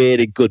this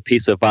really good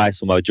piece of advice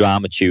from my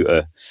drama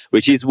tutor,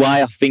 which is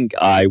why I think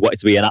I wanted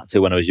to be an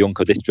actor when I was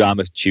younger. This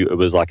drama tutor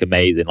was like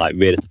amazing, like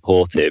really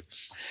supportive.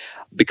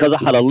 Because I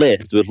had a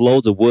list with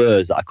loads of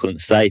words that I couldn't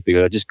say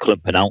because I just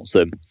couldn't pronounce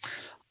them.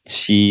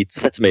 She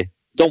said to me,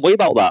 don't worry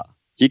about that.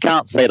 You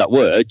can't say that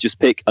word, just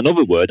pick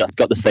another word that's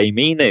got the same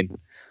meaning.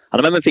 And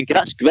I remember thinking,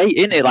 that's great,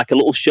 isn't it? Like a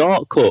little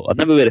shortcut. I'd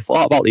never really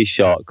thought about these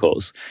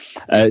shortcuts.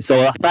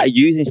 So I started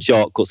using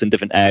shortcuts in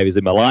different areas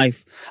in my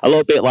life. A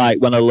little bit like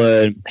when I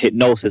learned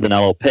hypnosis and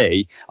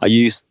NLP, I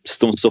used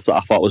some stuff that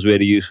I thought was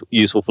really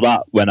useful for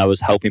that when I was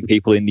helping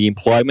people in the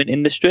employment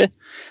industry.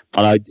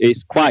 And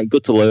it's quite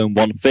good to learn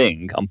one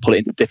thing and put it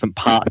into different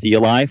parts of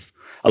your life.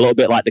 A little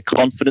bit like the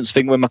confidence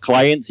thing with my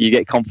clients. You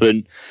get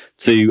confident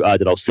to,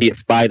 see a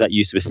spider that you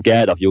used to be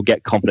scared of. You'll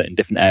get confident in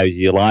different areas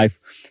of your life.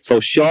 So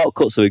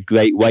shortcuts are a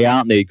great way,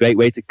 aren't they? A great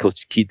way to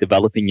keep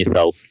developing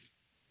yourself.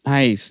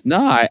 Nice.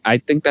 No, I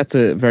think that's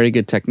a very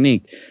good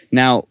technique.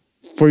 Now,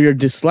 for your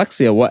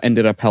dyslexia, what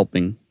ended up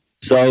helping?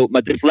 So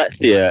my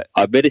dyslexia,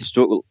 I really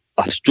struggled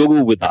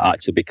with that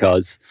actually,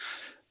 because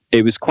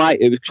it was quite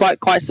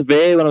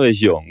severe when I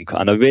was young,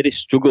 and I really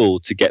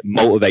struggled to get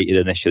motivated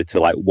initially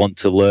to like want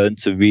to learn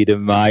to read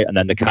and write, and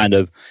then the kind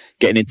of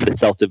getting into the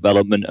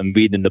self-development and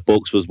reading the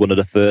books was one of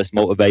the first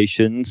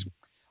motivations.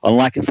 And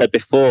like I said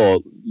before,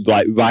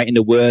 like writing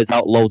the words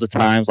out loads of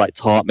times, like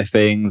taught me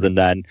things, and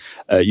then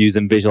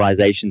using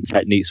visualization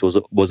techniques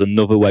was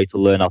another way to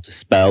learn how to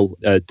spell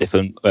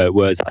different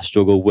words that I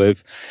struggled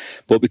with.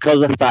 But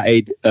because I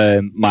started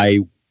my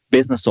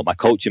business up, my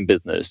coaching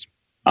business,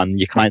 and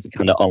your clients are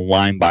kind of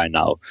online by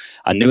now,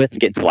 I knew I had to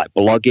get into like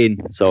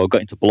blogging. So I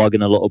got into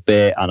blogging a little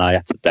bit, and I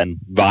had to then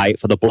write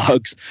for the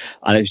blogs.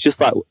 And it was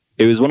just like,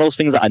 it was one of those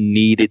things that I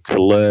needed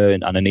to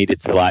learn, and I needed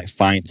to like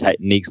find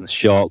techniques and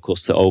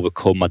shortcuts to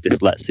overcome my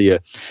dyslexia.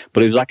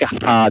 But it was like a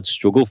hard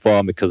struggle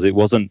for me because it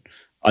wasn't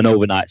an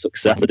overnight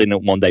success. I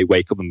didn't one day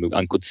wake up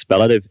and could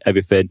spell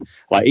everything.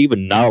 Like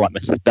even now, like my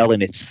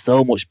spelling is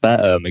so much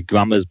better, my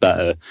grammar's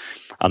better,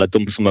 and I've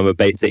done some of my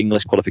basic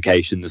English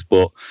qualifications,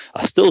 but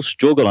I still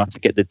struggle. I have to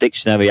get the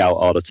dictionary out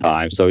all the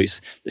time. So it's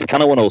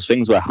kind of one of those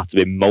things where I have to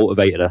be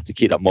motivated. I have to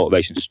keep that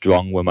motivation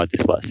strong with my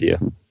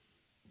dyslexia.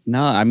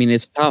 No, I mean,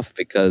 it's tough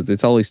because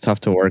it's always tough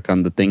to work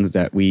on the things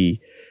that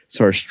we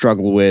sort of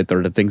struggle with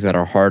or the things that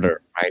are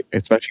harder, right?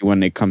 Especially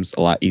when it comes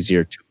a lot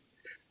easier to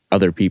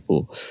other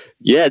people.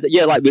 Yeah,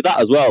 like with that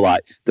as well,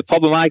 like the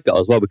problem I got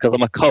as well, because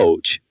I'm a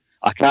coach,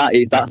 I can't,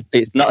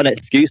 it's not an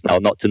excuse now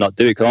not to not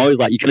do it. Because I'm always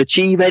like, you can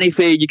achieve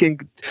anything, you can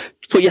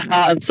put your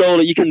heart and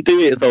soul, you can do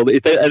it. So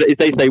if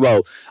they say,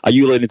 well, are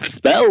you learning to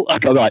spell?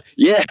 I'm like,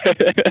 yeah.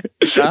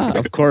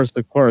 Of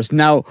course.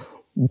 Now,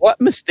 what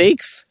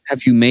mistakes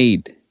have you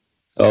made?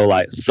 Oh,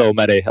 like so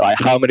many. Like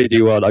how many do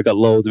you want? I got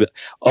loads of it.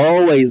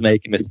 Always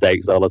making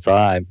mistakes all the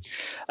time.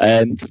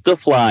 And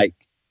stuff like,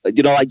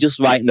 like just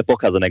writing the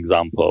book as an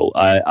example.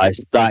 I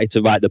started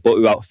to write the book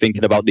without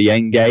thinking about the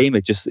end game.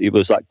 It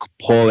was like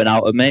pouring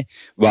out of me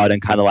rather than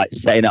kind of like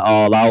setting it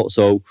all out.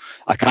 So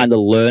I kind of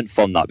learned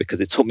from that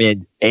because it took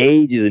me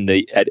ages in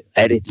the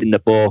editing the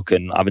book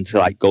and having to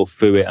like go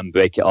through it and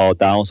break it all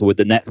down. So with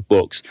the next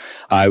books,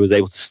 I was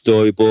able to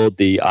storyboard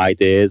the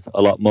ideas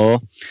a lot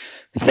more.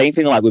 Same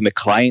thing like with my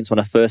clients. When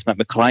I first met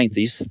my clients,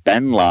 I used to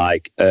spend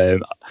like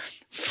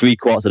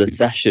 3/4 of the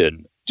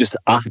session just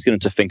asking them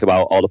to think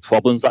about all the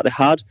problems that they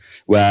had,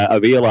 where I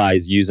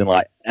realized using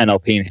like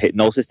NLP and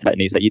hypnosis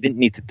techniques that you didn't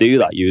need to do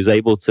that. You was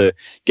able to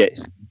get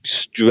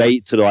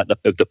straight to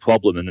the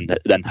problem and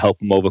then help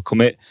them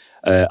overcome it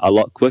a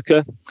lot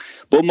quicker.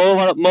 But more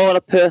on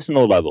a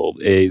personal level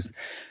is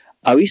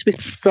I used to be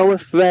so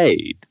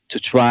afraid to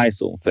try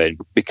something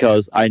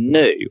because I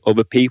knew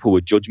other people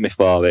would judge me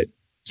for it.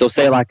 So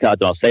say I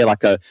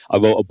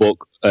wrote a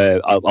book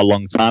a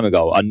long time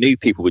ago. I knew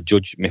people would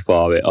judge me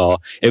for it. Or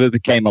if I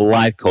became a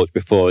life coach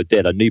before I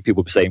did, I knew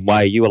people would be saying,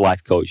 why are you a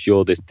life coach?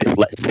 You're this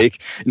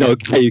dyslexic,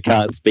 you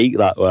can't speak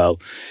that well.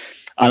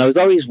 And I was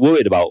always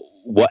worried about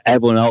what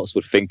everyone else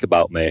would think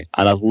about me.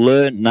 And I've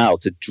learned now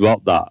to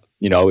drop that.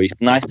 It's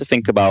nice to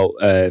think about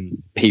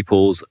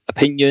people's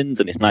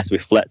opinions, and it's nice to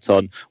reflect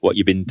on what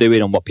you've been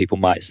doing and what people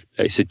might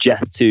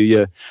suggest to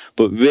you.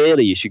 But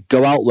really, you should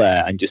go out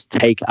there and just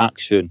take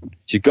action. You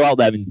should go out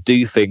there and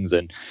do things.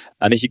 And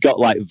if you've got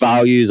like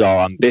values or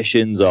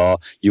ambitions or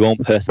your own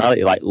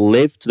personality, like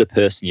live to the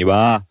person you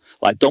are.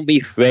 Like, don't be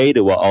afraid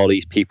of what all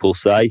these people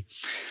say.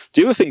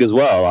 The other thing as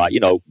well, like,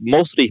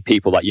 most of these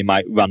people that you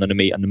might randomly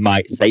meet and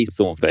might say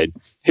something,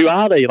 who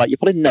are they? Like, you're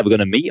probably never going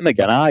to meet them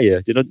again, are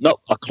you? Not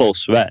a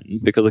close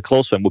friend, because a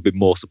close friend would be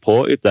more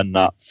supportive than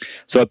that.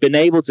 So I've been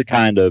able to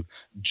kind of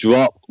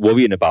drop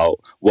worrying about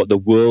what the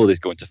world is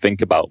going to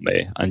think about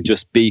me and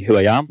just be who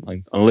I am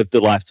and live the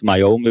life to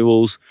my own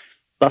rules.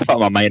 That's like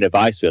my main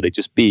advice, really.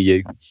 Just be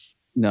you.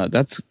 No,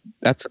 that's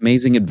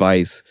amazing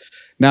advice.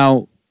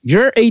 Now,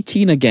 you're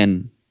 18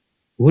 again.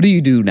 What do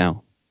you do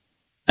now?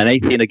 And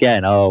 18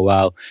 again. Oh,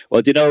 wow.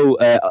 Well,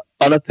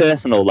 on a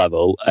personal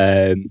level,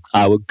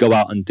 I would go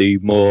out and do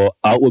more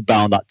outward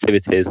bound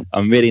activities.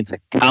 I'm really into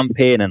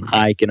camping and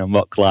hiking and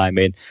rock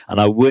climbing.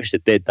 And I wish I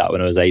did that when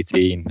I was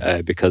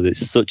 18 because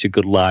it's such a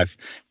good life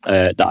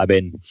that I'm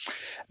in.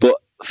 But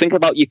think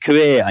about your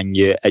career and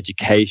your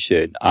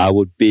education. I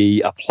would be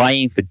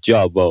applying for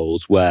job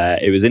roles where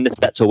it was in the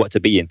sector I wanted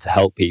to be in to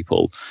help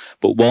people,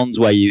 but ones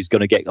where you was going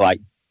to get like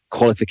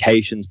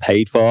qualifications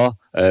paid for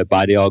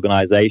by the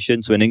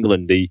organisation. So in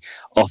England, they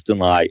often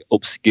like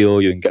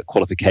upskill you and get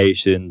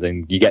qualifications,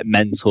 and you get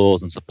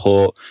mentors and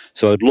support.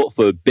 So I'd look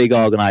for a big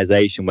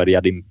organisation where they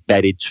had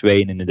embedded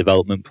training and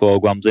development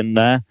programs in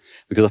there,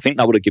 because I think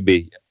that would have given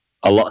me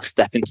a lot of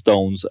stepping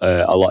stones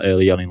a lot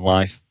early on in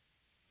life.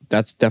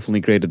 That's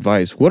definitely great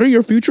advice. What are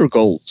your future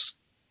goals?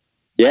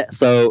 Yeah,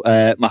 so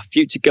my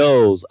future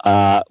goals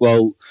are,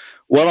 well,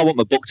 I want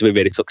my book to be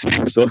really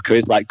successful, because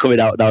it's like coming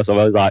out now. So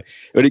I was like,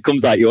 when it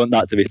comes out, you want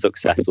that to be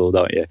successful,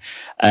 don't you?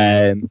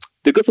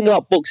 The good thing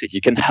about books is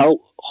you can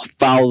help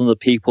thousands of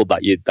people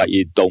that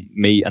you don't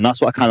meet, and that's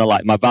what I kind of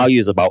like. My value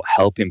is about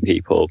helping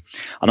people,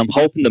 and I'm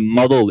hoping the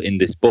model in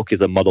this book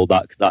is a model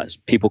that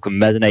people can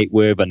resonate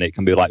with, and it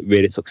can be like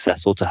really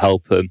successful to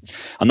help them.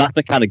 And that's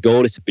my kind of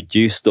goal, is to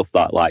produce stuff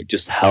that like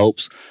just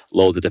helps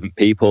loads of different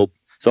people.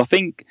 So I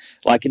think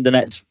like in the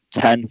next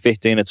 10,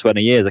 15 or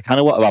 20 years, I kind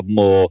of want to have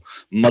more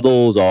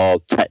models or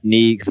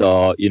techniques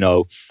or,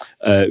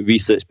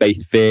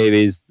 research-based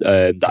theories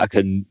that I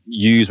can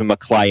use with my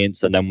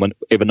clients. And then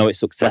even though it's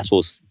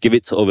successful, give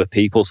it to other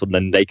people so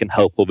then they can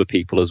help other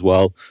people as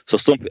well. So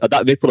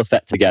that ripple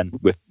effect again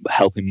with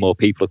helping more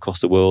people across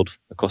the world,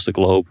 across the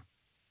globe.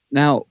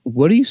 Now,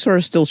 what do you sort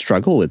of still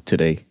struggle with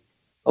today?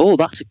 Oh,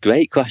 that's a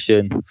great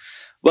question.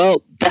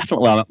 Well,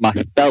 definitely my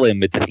spelling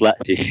with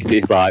dyslexia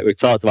is like, we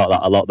talked about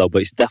that a lot though,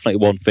 but it's definitely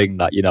one thing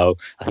that,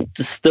 I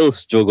still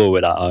struggle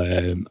with that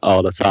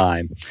all the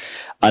time.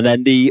 And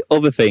then the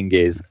other thing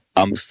is,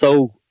 because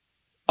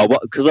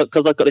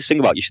I've got this thing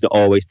about you should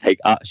always take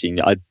action.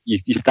 You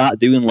start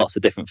doing lots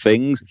of different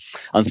things,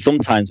 and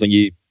sometimes when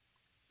you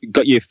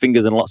got your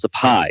fingers in lots of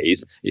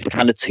pies, it's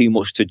kind of too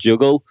much to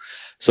juggle.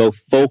 So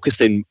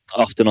focusing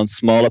often on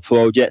smaller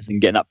projects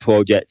and getting that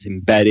project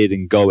embedded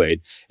and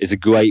going is a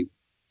great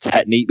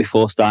technique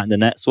before starting the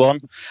next one.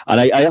 And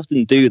I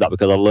often do that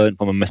because I learned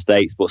from my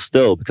mistakes, but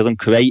still, because I'm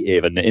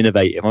creative and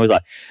innovative, I was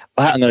like,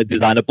 I'm going to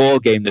design a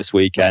board game this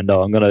weekend,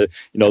 or I'm going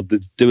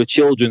to do a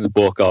children's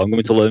book, or I'm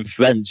going to learn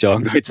French, or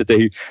I'm going to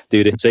do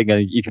this thing.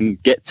 And you can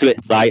get too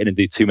excited and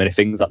do too many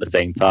things at the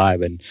same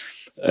time. And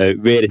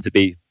really, to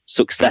be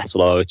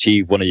successful or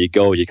achieve one of your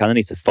goals, you kind of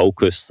need to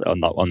focus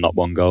on that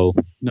one goal.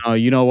 No,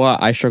 you know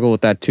what? I struggle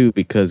with that too,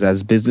 because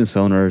as business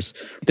owners,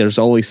 there's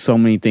always so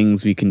many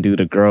things we can do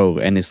to grow.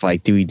 And it's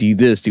like, do we do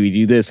this? Do we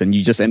do this? And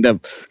you just end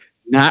up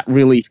not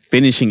really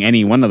finishing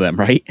any one of them,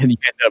 right? And you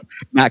end up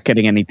not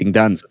getting anything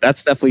done. So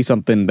that's definitely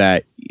something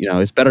that,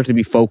 it's better to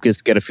be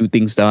focused, get a few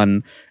things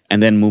done,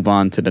 and then move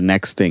on to the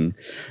next thing.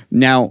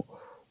 Now,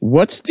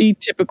 what's the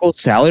typical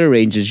salary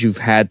ranges you've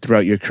had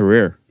throughout your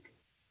career?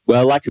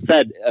 Well, like I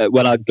said,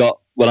 when I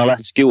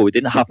left school, we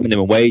didn't have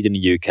minimum wage in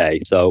the UK.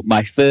 So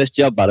my first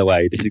job, by the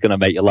way, this is going to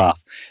make you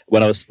laugh,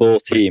 when I was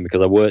 14, because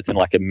I worked in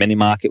like a mini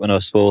market when I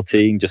was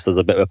 14, just as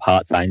a bit of a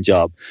part-time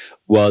job,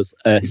 was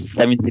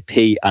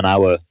 70p an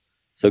hour.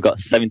 So I got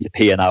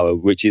 70p an hour,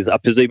 which is, I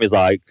presume, is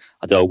like,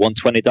 I don't know,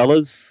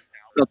 $120?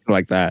 Something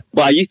like that.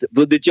 But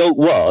the joke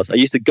was, I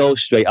used to go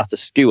straight after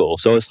school.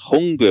 So I was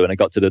hungry when I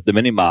got to the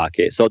mini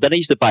market. So then I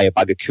used to buy a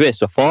bag of crisps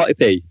for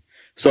 40p.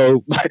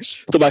 So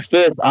my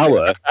first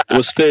hour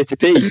was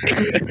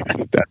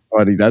 30p. That's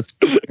funny.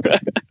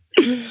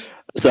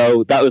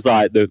 So that was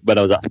like when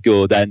I was at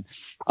school. Then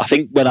I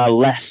think when I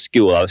left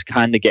school, I was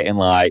kind of getting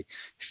like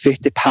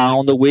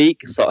 £50 a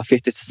week, sort of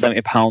 £50 to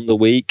 £70 a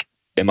week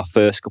in my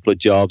first couple of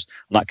jobs.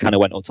 And that kind of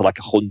went up to like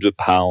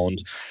 £100.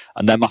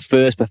 And then my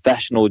first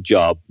professional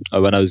job,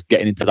 when I was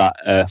getting into that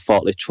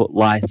forklift truck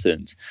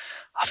license,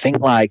 I think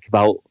like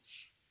about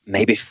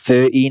maybe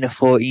 13 or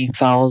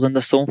 14,000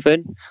 or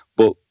something.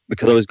 But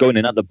because I was going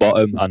in at the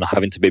bottom and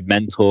having to be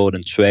mentored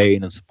and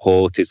trained and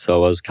supported,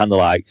 so I was kind of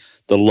like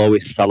the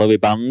lowest salary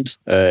band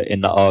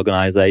in that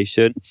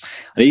organisation.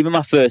 And even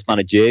my first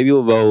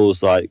managerial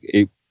roles, like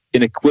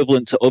in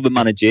equivalent to other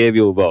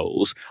managerial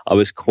roles, I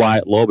was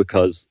quite low,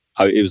 because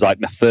it was like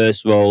my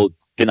first role,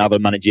 didn't have a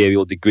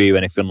managerial degree or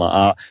anything like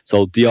that.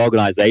 So the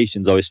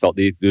organisations always felt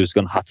they was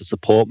going to have to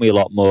support me a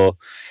lot more.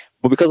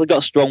 But because I got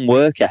a strong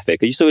work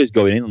ethic, I used to always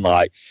go in and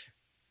like,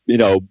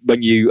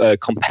 when you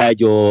compared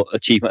your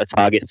achievement of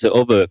targets to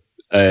other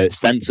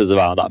centres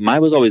around that,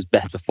 mine was always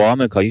best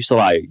performing, because I used to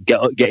like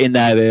get in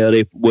there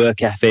early,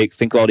 work ethic,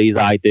 think of all these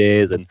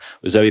ideas, and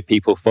was very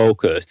people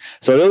focused.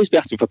 So I'd always be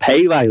asking for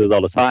pay rises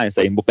all the time,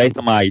 saying, but based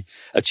on my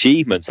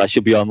achievements, I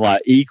should be on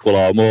like equal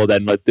or more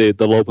than like the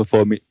low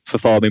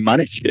performing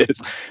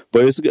managers.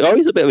 But it was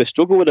always a bit of a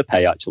struggle with the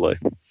pay, actually.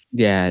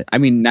 Yeah, I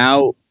mean,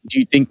 now, do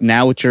you think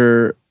now with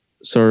your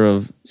sort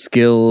of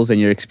skills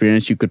and your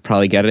experience, you could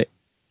probably get it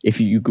if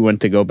you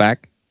went to go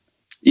back?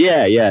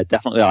 Yeah,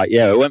 definitely.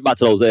 I went back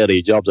to those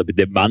early jobs. I'd be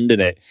demanding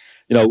it.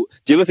 Do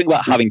you ever think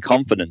about having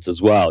confidence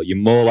as well? You're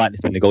more likely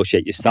to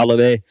negotiate your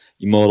salary.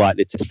 You're more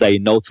likely to say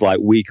no to like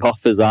weak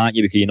offers, aren't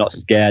you? Because you're not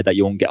scared that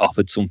you won't get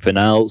offered something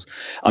else.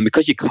 And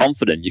because you're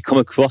confident, you come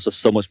across as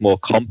so much more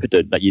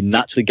competent that you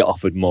naturally get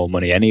offered more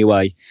money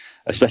anyway,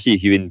 especially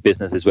if you're in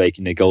businesses where you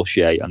can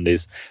negotiate and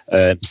there's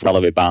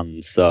salary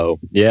bands. So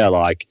yeah,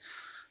 like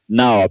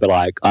now I'll be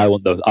like, I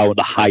want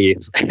the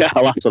highest.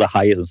 I'll ask for the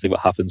highest and see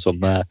what happens from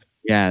there.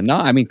 Yeah, no,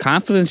 I mean,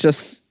 confidence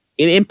just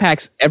it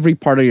impacts every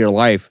part of your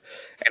life.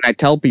 And I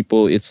tell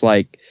people, it's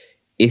like,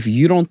 if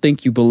you don't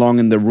think you belong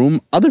in the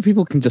room, other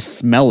people can just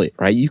smell it,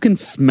 right? You can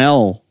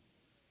smell,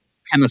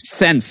 kind of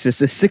sense.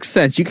 It's a sixth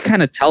sense. You can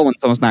kind of tell when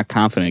someone's not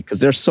confident because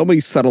there's so many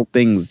subtle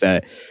things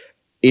that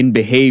in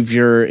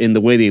behavior, in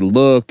the way they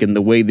look, in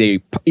the way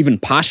they even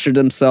posture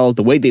themselves,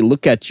 the way they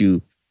look at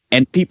you.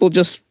 And people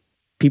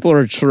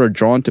are sort of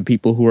drawn to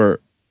people who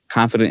are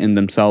confident in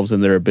themselves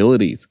and their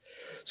abilities.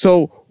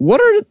 So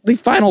what are the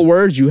final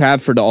words you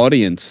have for the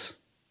audience?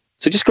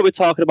 So just because we're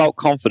talking about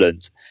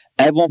confidence,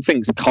 everyone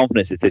thinks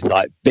confidence is this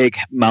like big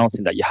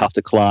mountain that you have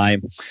to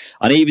climb.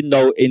 And even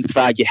though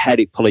inside your head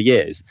it probably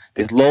is,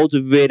 there's loads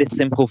of really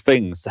simple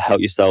things to help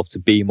yourself to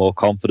be more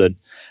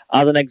confident.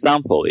 As an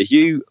example, if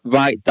you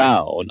write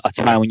down a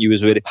time when you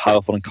was really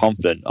powerful and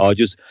confident, or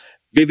just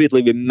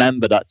vividly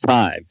remember that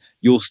time,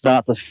 you'll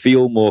start to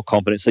feel more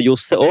confident. So you'll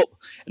sit up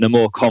in a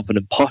more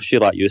confident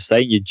posture, like you were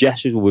saying. Your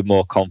gestures will be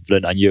more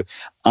confident and your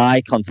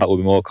eye contact will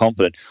be more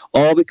confident.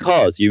 All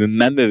because you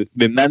remembering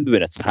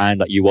a time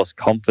that you was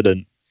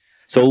confident.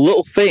 So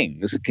little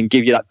things can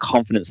give you that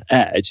confidence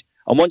edge.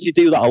 And once you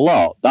do that a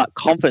lot, that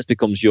confidence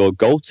becomes your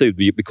go-to,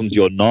 it becomes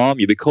your norm.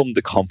 You become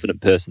the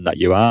confident person that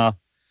you are.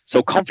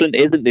 So confident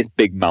isn't this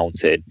big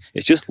mountain.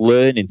 It's just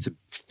learning to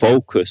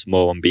focus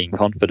more on being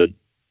confident.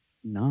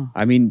 No,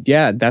 I mean,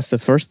 yeah, that's the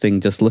first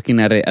thing. Just looking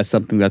at it as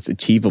something that's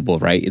achievable,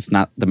 right? It's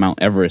not the Mount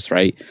Everest,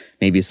 right?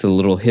 Maybe it's a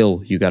little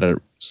hill you got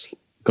to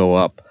go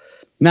up.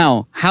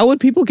 Now, how would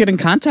people get in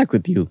contact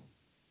with you?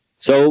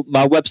 So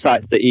my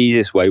website's the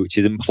easiest way, which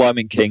is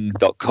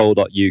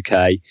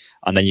employmentking.co.uk.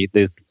 And then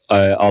there's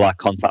all our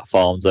contact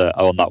forms are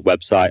on that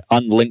website.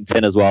 And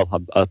LinkedIn as well.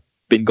 I've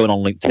been going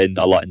on LinkedIn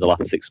a lot in the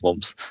last 6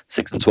 months,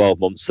 6 and 12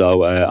 months.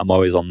 So I'm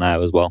always on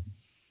there as well.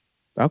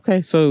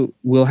 Okay, so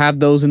we'll have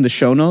those in the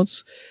show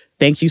notes.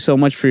 Thank you so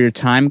much for your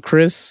time,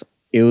 Chris.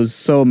 It was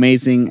so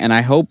amazing. And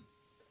I hope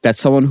that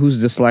someone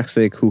who's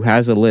dyslexic, who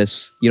has a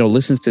lisp,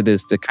 listens to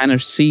this to kind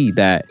of see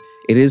that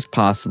it is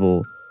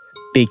possible.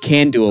 They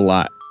can do a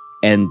lot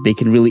and they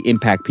can really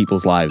impact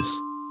people's lives.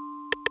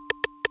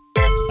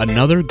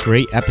 Another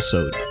great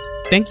episode.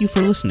 Thank you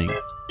for listening.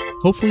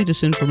 Hopefully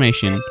this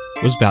information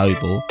was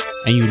valuable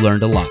and you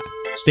learned a lot.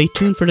 Stay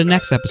tuned for the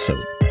next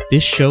episode.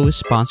 This show is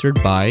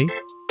sponsored by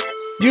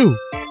you.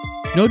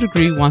 No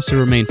Degree wants to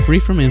remain free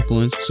from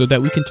influence so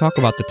that we can talk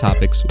about the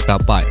topics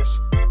without bias.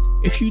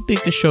 If you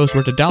think the show is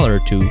worth $1 or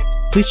 $2,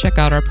 please check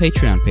out our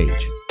Patreon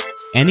page.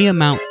 Any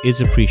amount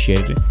is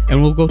appreciated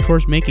and will go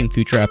towards making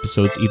future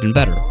episodes even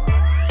better.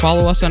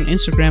 Follow us on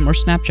Instagram or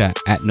Snapchat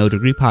at No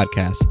Degree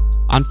Podcast,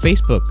 on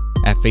Facebook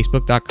at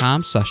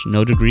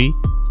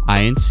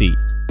facebook.com/NoDegreeINC.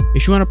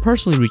 If you want to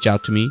personally reach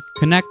out to me,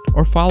 connect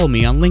or follow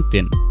me on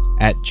LinkedIn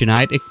at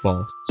Junaid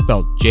Iqbal,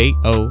 spelled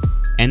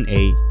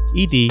Jonaed,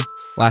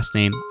 last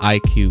name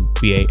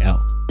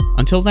Iqbal.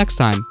 Until next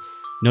time,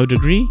 no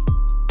degree,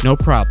 no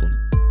problem.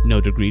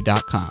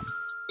 NoDegree.com.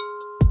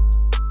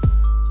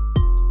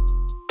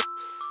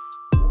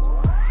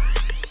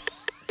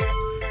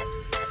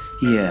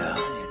 Yeah.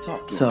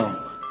 So,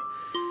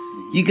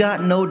 you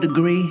got no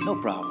degree? No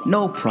problem.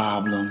 No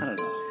problem. Not at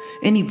all.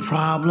 Any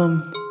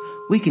problem,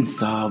 we can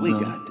solve them. We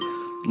got this.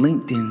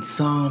 Linked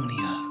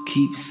insomnia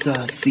keeps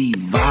us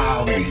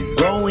evolving,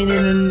 growing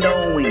in the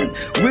knowing.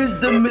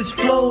 Wisdom is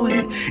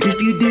flowing. If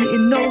you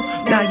didn't know,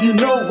 now you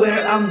know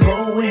where I'm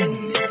going.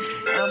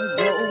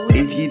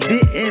 If you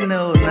didn't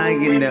know, now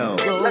you know.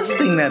 Let's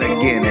sing that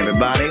again,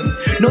 everybody.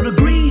 No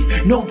degree,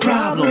 no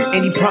problem.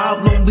 Any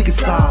problem, we can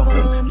solve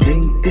them.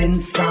 Linked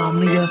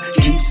insomnia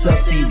keeps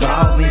us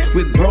evolving.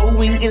 We're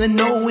growing in the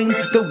knowing.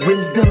 The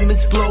wisdom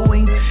is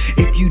flowing.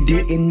 If you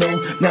didn't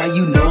know, now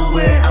you know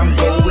where I'm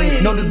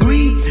going. No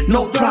degree,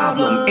 no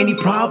problem. Any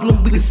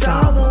problem, we can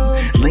solve them.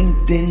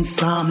 Linked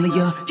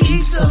insomnia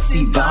keeps us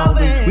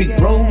evolving. We're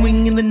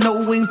growing in the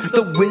knowing.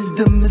 The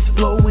wisdom is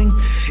flowing.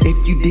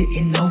 If you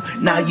didn't know,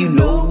 now you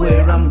know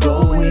where I'm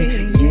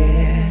going.